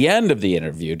at the end of the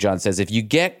interview, John says, if you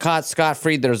get caught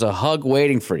scot-free, there's a hug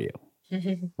waiting for you.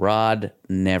 Rod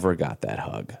never got that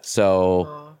hug.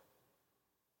 So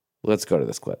let's go to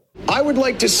this clip. I would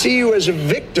like to see you as a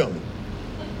victim,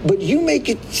 but you make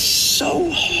it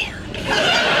so hard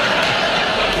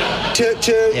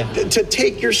to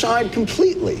take your side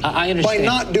completely. I understand. By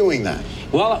not doing that.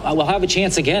 Well, I will have a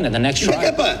chance again in the next trial.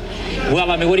 Yeah, but well,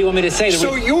 I mean, what do you want me to say?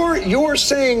 So you're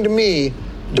saying to me,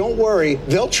 don't worry,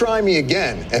 they'll try me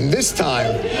again, and this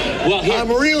time, I'm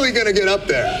really going to get up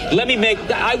there. Let me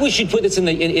I wish you'd put this in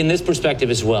this perspective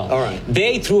as well. All right.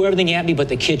 They threw everything at me but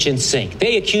the kitchen sink.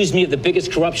 They accused me of the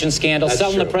biggest corruption scandal, That's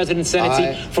selling true. the president's Senate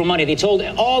seat for money. They told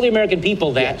all the American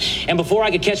people that, and before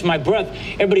I could catch my breath,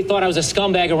 everybody thought I was a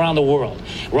scumbag around the world,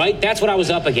 right? That's what I was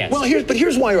up against. Well,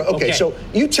 here's why. Okay, so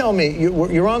you tell me,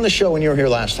 you're on the show when you were here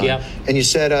last time, and you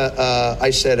said, I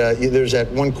said, there's that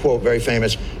one quote, very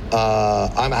famous,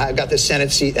 I got the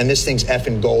Senate seat, and this thing's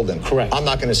effing golden. Correct. I'm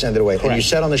not going to send it away. Correct. And you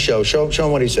said on the show, show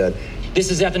him what he said.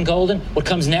 This is effing golden. What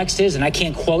comes next is, and I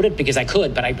can't quote it because I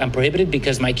could, but I'm prohibited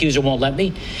because my accuser won't let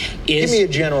me. Give me a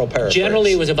general paraphrase.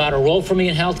 Generally, it was about a role for me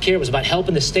in healthcare. It was about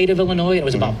helping the state of Illinois. It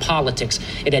was about politics.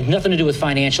 It had nothing to do with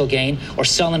financial gain or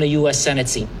selling a U.S. Senate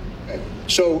seat. Okay.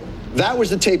 So that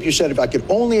was the tape you said if I could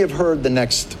only have heard the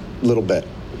next little bit.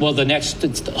 Well, it's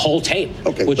the whole tape,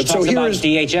 okay, which but talks so about here's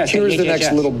DHS. Here's the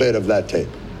next little bit of that tape.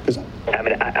 I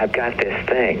mean, I've got this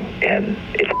thing, and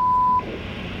it's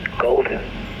golden.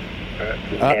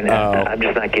 And I'm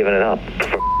just not giving it up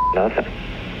for nothing.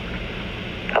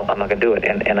 I'm not going to do it.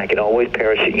 And I can always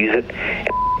use it and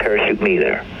parachute me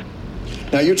there.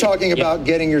 Now, you're talking about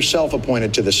getting yourself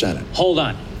appointed to the Senate. Hold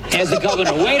on. As the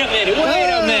governor, wait a minute.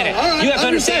 Right, You have to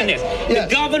understand this. Yes.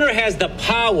 The governor has the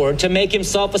power to make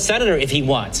himself a senator if he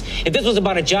wants. If this was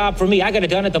about a job for me, I could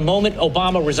have done it the moment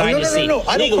Obama resigned his seat. No.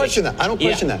 I don't question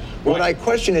that. What I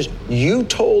question is, you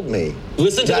told me.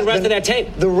 Listen to the rest of that tape.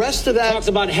 The rest of that talks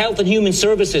about health and human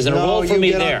services and a role for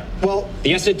me there. Well,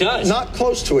 yes, it does. Not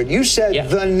close to it. You said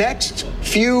the next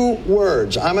few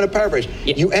words. I'm going to paraphrase.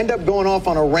 You end up going off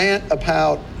on a rant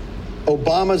about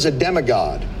Obama's a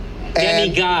demigod.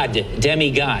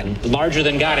 Demigod, larger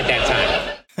than God at that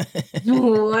time.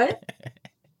 What?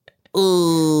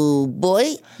 Ooh,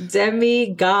 boy.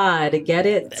 Demigod, get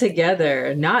it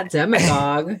together. Not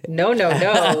demagogue. No.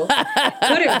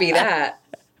 Couldn't be that.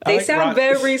 They sound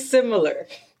very similar.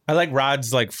 I like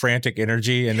Rod's like frantic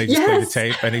energy, and they just play the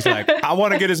tape, and he's like, I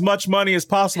want to get as much money as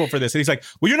possible for this. And he's like,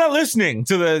 well, you're not listening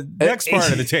to the next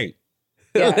part of the tape.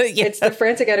 Yeah, it's the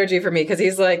frantic energy for me, because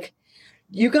he's like,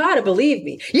 you gotta believe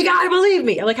me. You gotta believe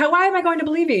me. I'm like, why am I going to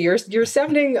believe you? You're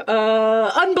sounding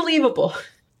unbelievable.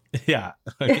 Yeah.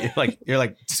 You're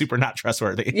like super not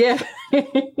trustworthy. Yeah.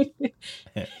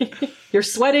 You're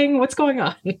sweating. What's going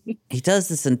on? He does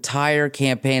this entire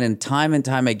campaign, and time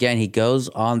again, he goes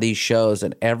on these shows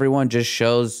and everyone just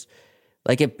shows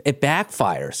like it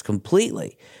backfires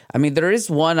completely. I mean, there is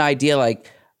one idea,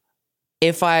 like,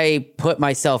 if I put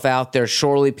myself out there,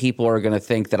 surely people are going to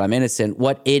think that I'm innocent.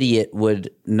 What idiot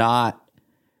would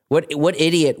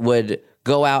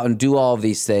go out and do all of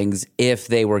these things if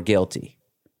they were guilty?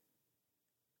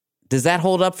 Does that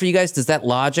hold up for you guys? Does that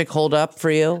logic hold up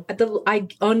for you? I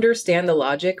understand the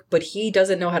logic, but he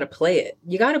doesn't know how to play it.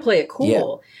 You got to play it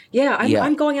cool. Yeah,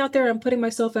 I'm going out there, I'm putting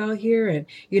myself out here, and,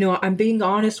 I'm being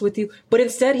honest with you. But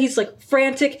instead, he's like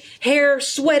frantic, hair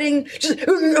sweating, just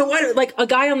like a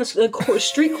guy on the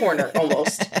street corner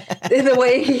almost, in the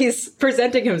way he's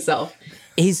presenting himself.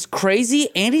 He's crazy,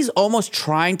 and he's almost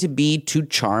trying to be too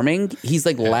charming. He's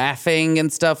like laughing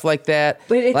and stuff like that.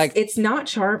 But it's not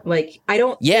charm. Like, I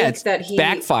don't think that he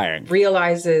backfiring.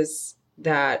 Realizes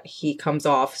that he comes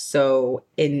off so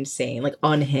insane, like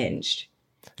unhinged.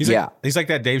 He's like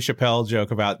that Dave Chappelle joke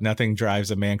about nothing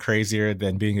drives a man crazier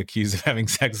than being accused of having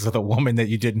sex with a woman that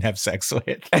you didn't have sex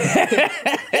with.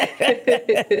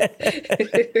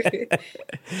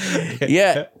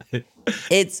 Yeah.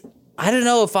 I don't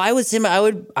know, if I was him, I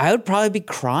would probably be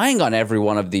crying on every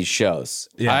one of these shows.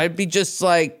 Yeah. I'd be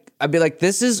like,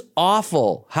 this is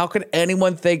awful. How could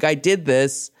anyone think I did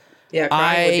this? Yeah,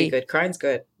 crying would be good. Crying's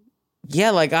good.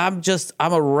 Yeah, like I'm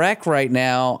a wreck right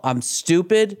now. I'm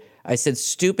stupid. I said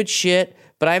stupid shit,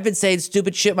 but I've been saying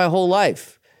stupid shit my whole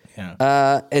life.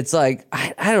 Yeah. It's like,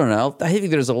 I don't know. I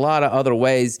think there's a lot of other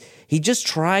ways. He just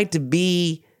tried to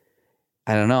be,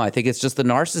 I don't know. I think it's just the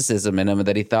narcissism in him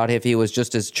that he thought if he was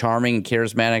just as charming and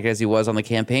charismatic as he was on the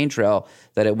campaign trail,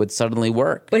 that it would suddenly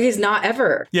work. But he's not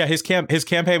ever. Yeah, his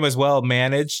campaign was well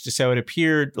managed, so it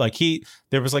appeared like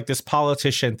there was like this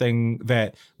politician thing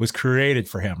that was created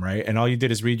for him, right? And all you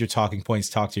did is read your talking points,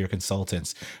 talk to your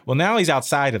consultants. Well, now he's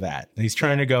outside of that. He's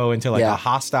trying to go into like a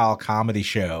hostile comedy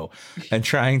show and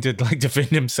trying to like defend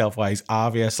himself while he's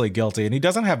obviously guilty. And he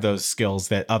doesn't have those skills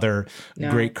that other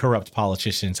great corrupt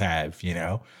politicians have, It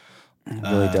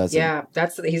really doesn't. Yeah,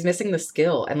 he's missing the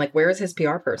skill. And like, where is his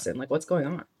PR person? Like, what's going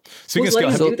on? Who's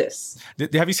letting him do this?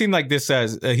 Have you seen like this?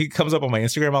 He comes up on my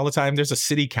Instagram all the time. There's a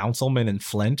city councilman in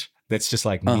Flint that's just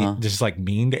like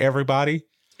mean to everybody.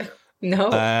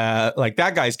 No, like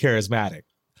that guy's charismatic.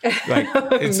 Like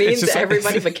mean to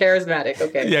everybody, but charismatic.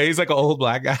 Okay. Yeah, he's like an old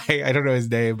black guy. I don't know his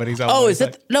name, but he's.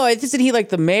 Isn't he like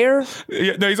the mayor?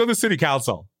 Yeah, no, he's on the city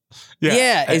council.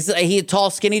 Yeah. Is he a tall,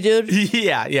 skinny dude?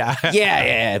 Yeah.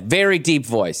 Yeah. Very deep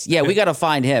voice. Yeah, we got to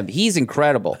find him. He's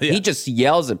incredible. Yeah. He just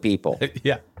yells at people.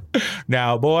 Yeah.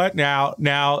 Now, boy, now,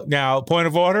 point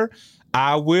of order.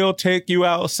 I will take you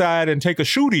outside and take a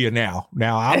shoot to you now.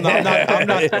 Now, I'm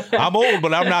old,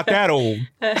 but I'm not that old.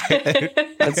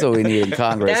 That's what we need in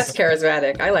Congress. That's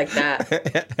charismatic. I like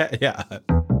that. Yeah.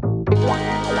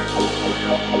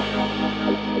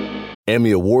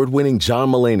 Emmy award-winning John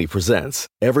Mulaney presents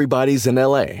Everybody's in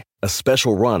L.A., a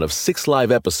special run of 6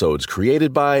 live episodes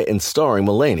created by and starring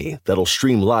Mulaney that'll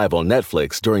stream live on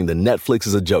Netflix during the Netflix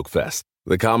is a Joke Fest.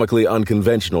 The comically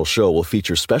unconventional show will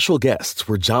feature special guests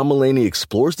where John Mulaney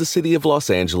explores the city of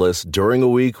Los Angeles during a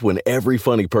week when every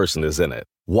funny person is in it.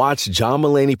 Watch John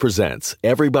Mulaney Presents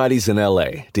Everybody's in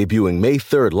L.A., debuting May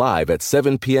 3rd live at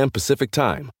 7 p.m. Pacific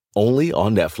Time, only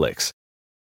on Netflix.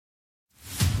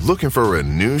 Looking for a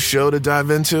new show to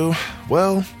dive into?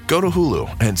 Well, go to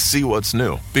Hulu and see what's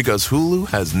new, because Hulu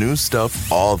has new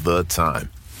stuff all the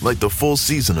time. Like the full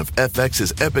season of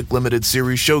FX's epic limited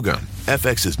series Shogun,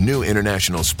 FX's new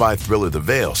international spy thriller The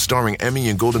Veil, starring Emmy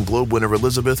and Golden Globe winner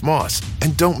Elizabeth Moss.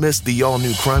 And don't miss the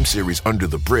all-new crime series Under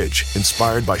the Bridge,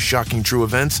 inspired by shocking true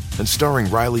events and starring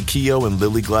Riley Keough and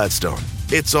Lily Gladstone.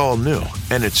 It's all new,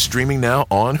 and it's streaming now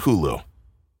on Hulu.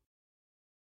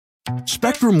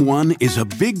 Spectrum One is a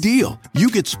big deal. You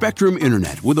get Spectrum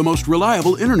Internet with the most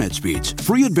reliable internet speeds,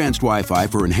 free advanced Wi-Fi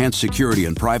for enhanced security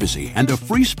and privacy, and a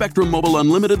free Spectrum Mobile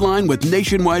Unlimited line with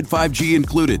nationwide 5G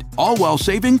included, all while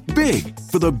saving big.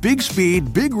 For the big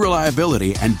speed, big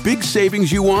reliability, and big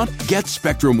savings you want, get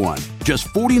Spectrum One. Just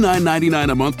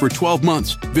 $49.99 a month for 12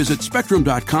 months. Visit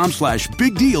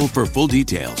spectrum.com/big deal for full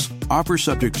details. Offer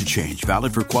subject to change.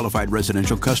 Valid for qualified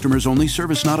residential customers only.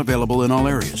 Service not available in all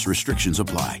areas. Restrictions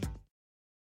apply.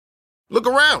 Look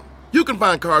around. You can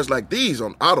find cars like these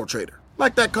on AutoTrader.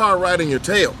 Like that car right in your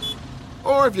tail.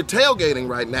 Or if you're tailgating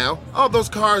right now, all those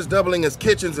cars doubling as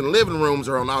kitchens and living rooms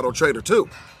are on AutoTrader too.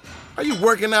 Are you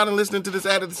working out and listening to this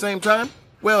ad at the same time?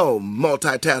 Well,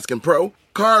 multitasking pro,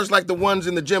 cars like the ones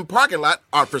in the gym parking lot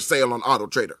are for sale on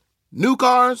AutoTrader. New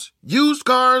cars, used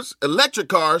cars, electric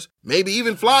cars, maybe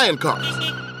even flying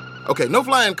cars. Okay, no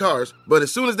flying cars, but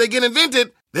as soon as they get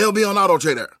invented, they'll be on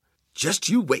AutoTrader. Just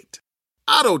you wait.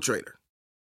 AutoTrader.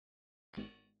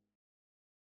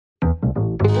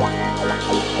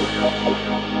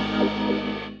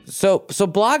 So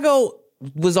Blago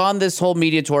was on this whole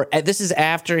media tour. This is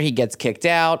after he gets kicked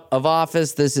out of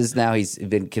office. This is now he's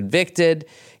been convicted.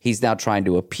 He's now trying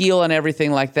to appeal and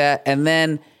everything like that. And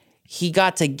then he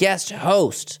got to guest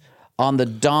host on the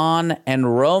Don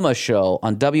and Roma show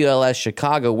on WLS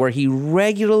Chicago, where he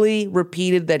regularly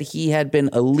repeated that he had been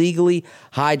illegally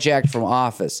hijacked from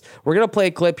office. We're going to play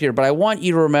a clip here, but I want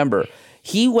you to remember,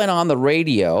 he went on the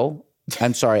radio.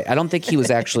 I'm sorry, I don't think he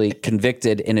was actually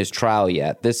convicted in his trial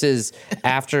yet. This is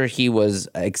after he was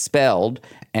expelled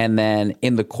and then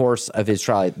in the course of his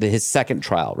trial, his second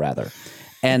trial, rather.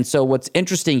 And so what's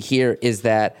interesting here is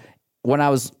that when I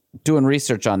was doing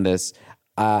research on this,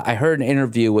 I heard an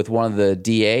interview with one of the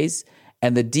DAs,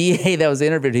 and the DA that was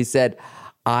interviewed, he said,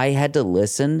 I had to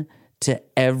listen to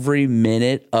every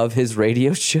minute of his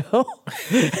radio show.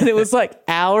 And it was like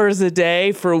hours a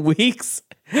day for weeks.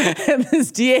 And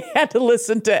this DA had to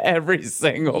listen to every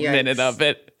single minute of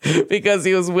it because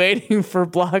he was waiting for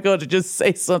Blago to just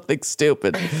say something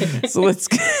stupid. So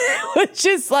which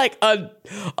is like a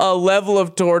level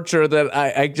of torture that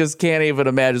I just can't even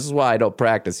imagine. This is why I don't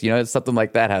practice. You know, something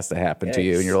like that has to happen to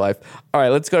you in your life. All right,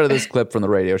 let's go to this clip from the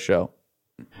radio show.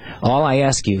 All I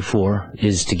ask you for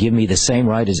is to give me the same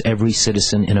right as every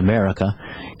citizen in America.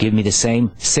 Give me the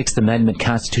same Sixth Amendment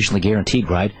constitutionally guaranteed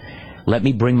right. Let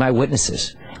me bring my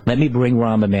witnesses. Let me bring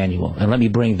Rahm Emanuel, and let me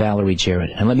bring Valerie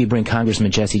Jarrett, and let me bring Congressman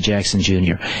Jesse Jackson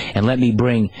Jr., and let me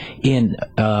bring in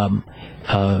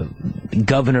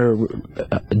Governor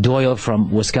Doyle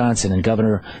from Wisconsin, and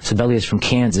Governor Sebelius from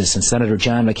Kansas, and Senator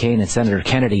John McCain and Senator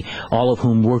Kennedy, all of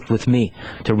whom worked with me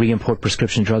to re-import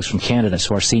prescription drugs from Canada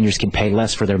so our seniors can pay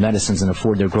less for their medicines and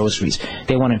afford their groceries.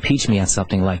 They want to impeach me on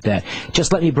something like that.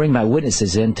 Just let me bring my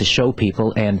witnesses in to show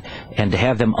people and to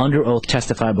have them under oath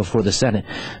testify before the Senate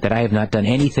that I have not done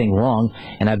anything wrong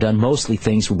and I've done mostly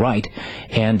things right.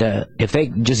 And if they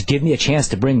just give me a chance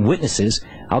to bring witnesses,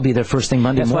 I'll be there first thing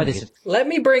Monday morning. Let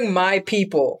me bring my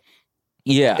people.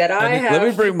 Yeah. That I have. Let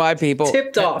me bring my people.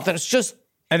 Tipped off. That's just.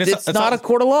 And it's not a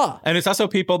court of law. And it's also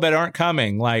people that aren't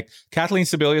coming. Like Kathleen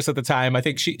Sebelius at the time, I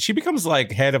think she becomes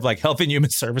like head of like Health and Human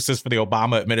Services for the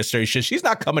Obama administration. She's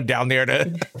not coming down there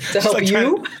to help like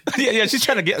you. Yeah, she's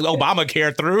trying to get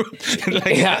Obamacare through.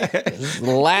 The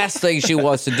last thing she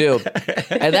wants to do.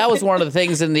 And that was one of the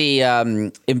things in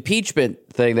the impeachment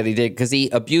thing that he did because he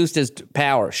abused his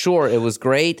power. Sure, it was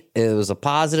great. It was a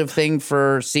positive thing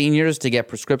for seniors to get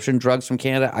prescription drugs from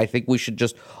Canada. I think we should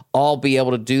just all be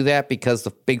able to do that because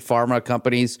the big pharma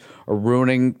companies are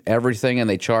ruining everything and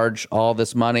they charge all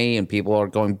this money and people are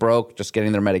going broke just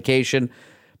getting their medication.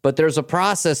 But there's a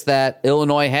process that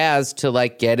Illinois has to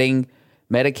like getting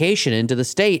medication into the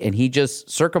state, and he just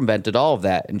circumvented all of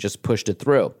that and just pushed it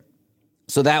through.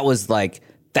 So that was like,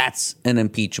 that's an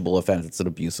impeachable offense. It's an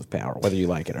abuse of power, whether you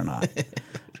like it or not.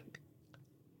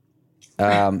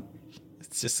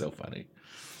 It's just so funny.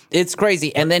 It's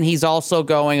crazy. And then he's also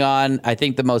going on, I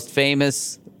think the most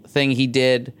famous thing he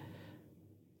did,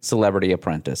 Celebrity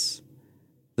Apprentice.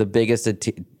 The biggest,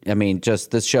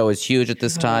 just this show is huge at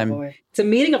this time. Boy. It's a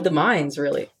meeting of the minds,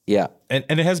 really. Yeah. And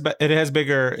it has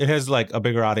like a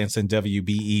bigger audience than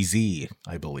WBEZ,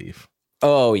 I believe.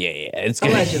 Oh, yeah. It's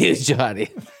going to be Johnny.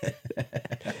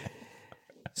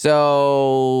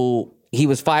 So he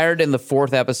was fired in the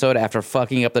 4th episode after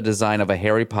fucking up the design of a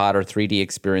Harry Potter 3D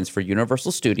experience for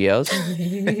Universal Studios.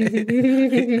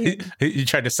 He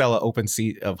tried to sell an open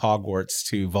seat of Hogwarts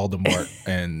to Voldemort.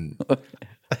 And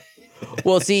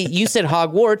well, see, you said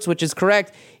Hogwarts, which is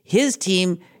correct. His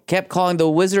team kept calling the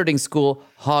wizarding school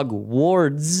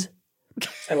Hogwarts.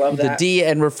 I love that. The D,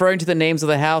 and referring to the names of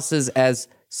the houses as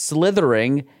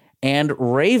Slithering and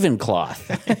Ravenclaw.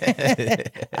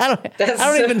 That's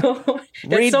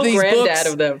so these granddad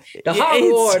books. Of them. The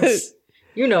Hogwarts,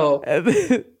 you know.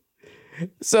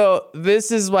 So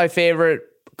this is my favorite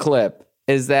clip,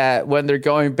 is that when they're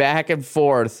going back and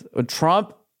forth,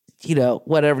 Trump,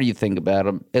 whatever you think about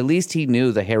him, at least he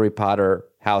knew the Harry Potter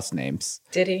house names.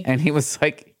 Did he? And he was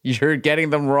like, you're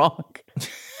getting them wrong.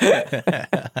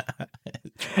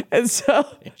 And so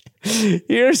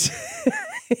here's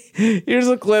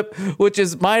a clip, which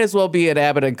might as well be an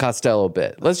Abbott and Costello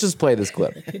bit. Let's just play this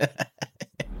clip.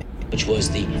 Which was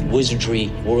the wizardry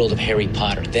world of Harry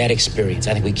Potter. That experience,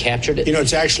 I think we captured it. You know,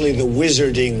 it's actually the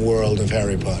wizarding world of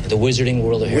Harry Potter. The wizarding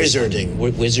world of Harry Wizarding.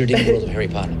 Potter. Wizarding world of Harry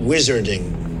Potter.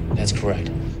 Wizarding. That's correct.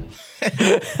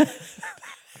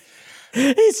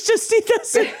 He's just, he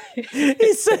doesn't,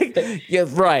 he's like, yeah,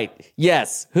 right.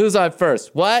 Yes. Who's on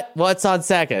first? What? What's on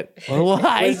second?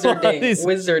 Why?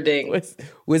 Wizarding.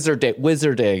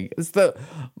 Wizarding. It's the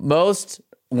most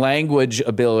language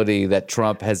ability that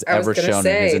Trump has ever shown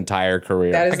in his entire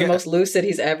career. That is the most lucid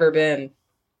he's ever been.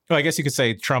 Well, I guess you could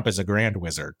say Trump is a grand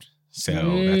wizard. So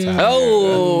that's how.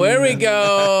 Oh, there we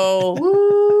go.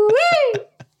 Woo-wee.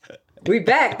 We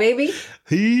back, baby.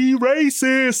 He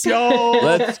racist, y'all.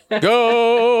 Let's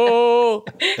go.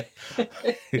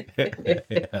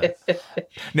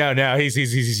 No,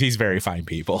 he's very fine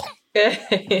people.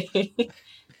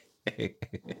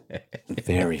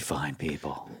 Very fine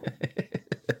people.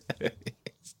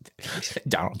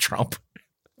 Donald Trump.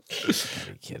 Are you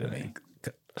kidding me?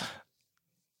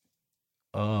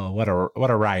 Oh, what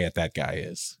a riot that guy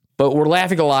is. But we're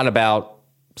laughing a lot about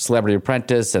Celebrity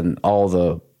Apprentice and all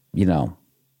the,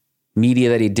 media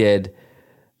that he did.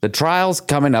 The trial's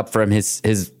coming up from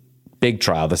his big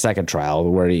trial, the second trial,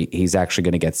 where he's actually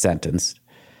going to get sentenced.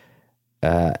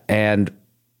 And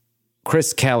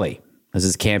Chris Kelly is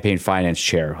his campaign finance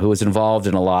chair, who was involved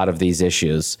in a lot of these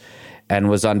issues and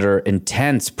was under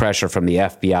intense pressure from the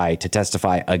FBI to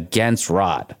testify against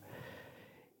Rod.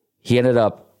 He ended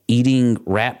up eating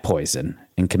rat poison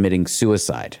and committing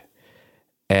suicide.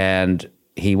 And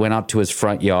he went out to his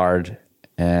front yard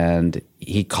and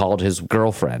he called his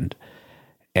girlfriend.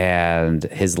 And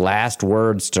his last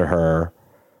words to her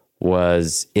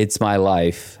was, "It's my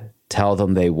life. Tell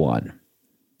them they won."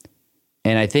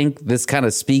 And I think this kind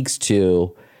of speaks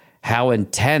to how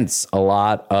intense a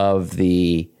lot of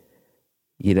the,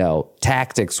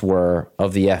 tactics were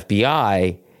of the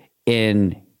FBI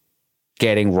in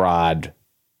getting Rod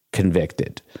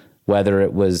convicted, whether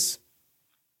it was,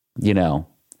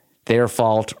 their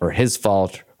fault or his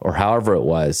fault or however it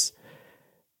was.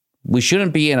 We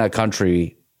shouldn't be in a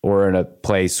country or in a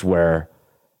place where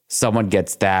someone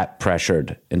gets that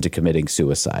pressured into committing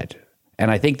suicide. And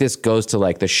I think this goes to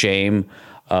the shame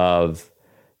of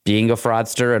being a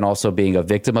fraudster and also being a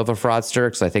victim of a fraudster,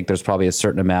 because I think there's probably a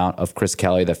certain amount of Chris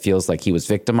Kelly that feels like he was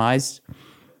victimized,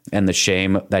 and the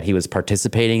shame that he was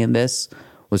participating in this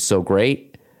was so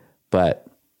great. But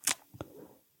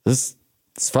it's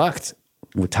fucked.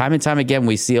 Time and time again,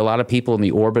 we see a lot of people in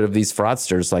the orbit of these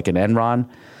fraudsters, like in Enron,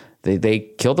 they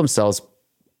kill themselves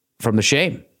from the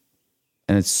shame.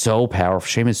 And it's so powerful.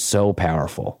 Shame is so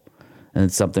powerful. And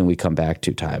it's something we come back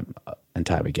to time and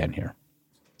time again here.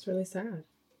 It's really sad.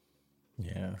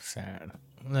 Yeah, sad.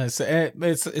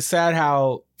 It's sad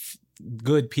how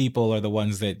good people are the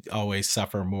ones that always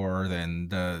suffer more than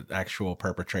the actual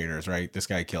perpetrators, right? This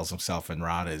guy kills himself and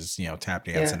Rod is, tap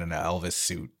dancing in an Elvis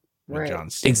suit. Right. John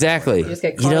Stewart. Exactly.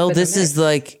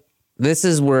 This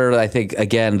is where I think,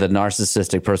 again, the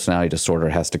narcissistic personality disorder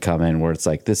has to come in, where it's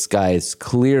like, this guy is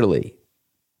clearly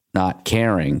not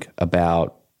caring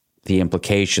about the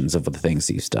implications of the things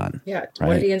he's done. Yeah. Right?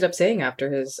 What did he end up saying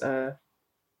after his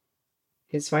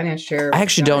finance chair? I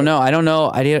actually don't know. I don't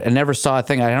know. I never saw a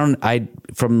thing.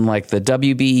 From the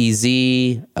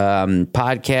WBEZ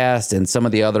podcast and some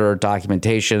of the other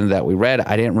documentation that we read,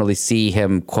 I didn't really see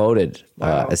him quoted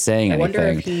as saying anything. I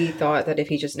wonder if he thought that if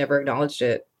he just never acknowledged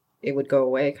it, it would go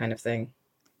away, kind of thing.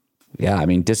 Yeah, I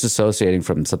mean, disassociating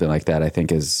from something like that, I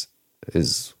think is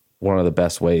one of the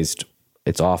best ways.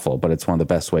 It's awful, but it's one of the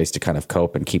best ways to kind of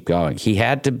cope and keep going. He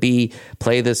had to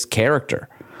play this character.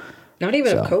 Not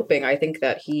even of coping. I think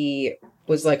that he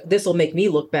was like, this will make me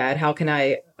look bad. How can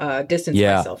I distance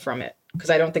myself from it? Because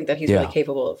I don't think that he's really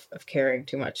capable of caring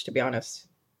too much, to be honest.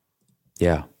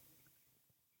 Yeah.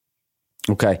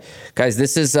 Okay. Guys,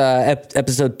 this is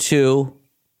episode 2.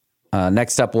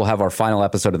 Next up, we'll have our final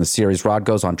episode in the series. Rod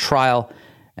goes on trial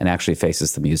and actually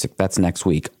faces the music. That's next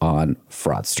week on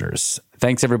Fraudsters.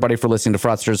 Thanks, everybody, for listening to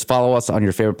Fraudsters. Follow us on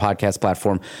your favorite podcast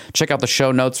platform. Check out the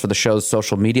show notes for the show's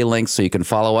social media links so you can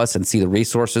follow us and see the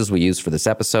resources we use for this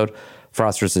episode.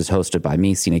 Fraudsters is hosted by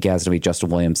me, Sina Ghaznavi, Justin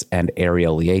Williams, and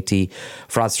Ariel Lieti.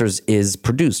 Fraudsters is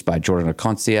produced by Jordan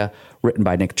Aconcia, written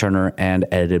by Nick Turner, and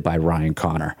edited by Ryan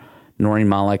Connor. Noreen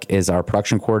Malik is our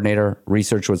production coordinator.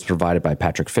 Research was provided by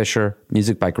Patrick Fisher.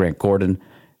 Music by Grant Gordon.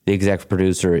 The executive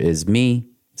producer is me,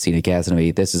 Sina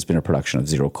Ghaznavi. This has been a production of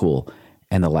Zero Cool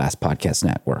and the Last Podcast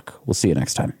Network. We'll see you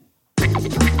next time.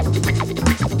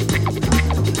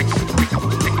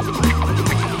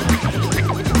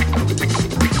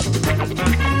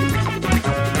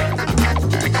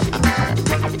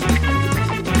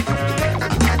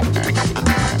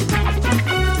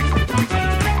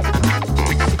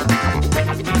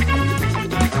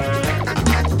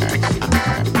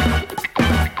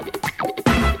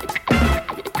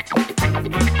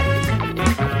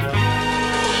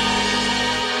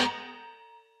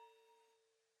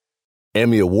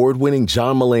 Emmy award-winning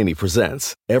John Mulaney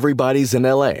presents Everybody's in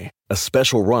L.A., a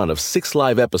special run of 6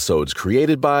 live episodes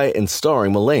created by and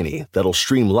starring Mulaney that'll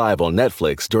stream live on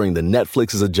Netflix during the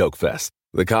Netflix is a Joke Fest.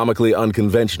 The comically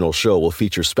unconventional show will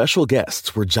feature special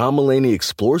guests where John Mulaney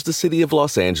explores the city of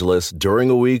Los Angeles during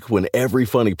a week when every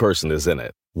funny person is in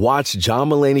it. Watch John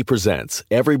Mulaney Presents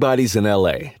Everybody's in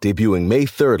L.A., debuting May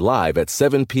 3rd live at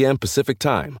 7 p.m. Pacific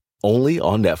Time, only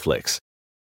on Netflix.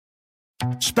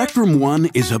 Spectrum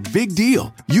One is a big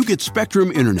deal. You get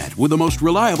Spectrum Internet with the most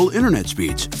reliable internet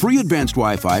speeds, free advanced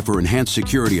Wi-Fi for enhanced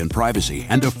security and privacy,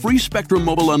 and a free Spectrum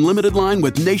Mobile Unlimited line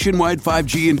with nationwide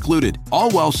 5G included, all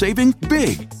while saving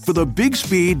big. For the big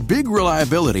speed, big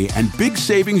reliability, and big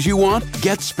savings you want,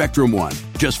 get Spectrum One.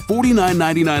 Just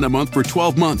 $49.99 a month for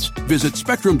 12 months. Visit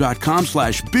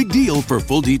spectrum.com/big deal for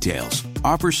full details.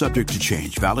 Offer subject to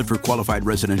change. Valid for qualified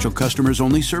residential customers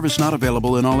only. Service not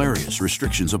available in all areas.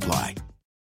 Restrictions apply.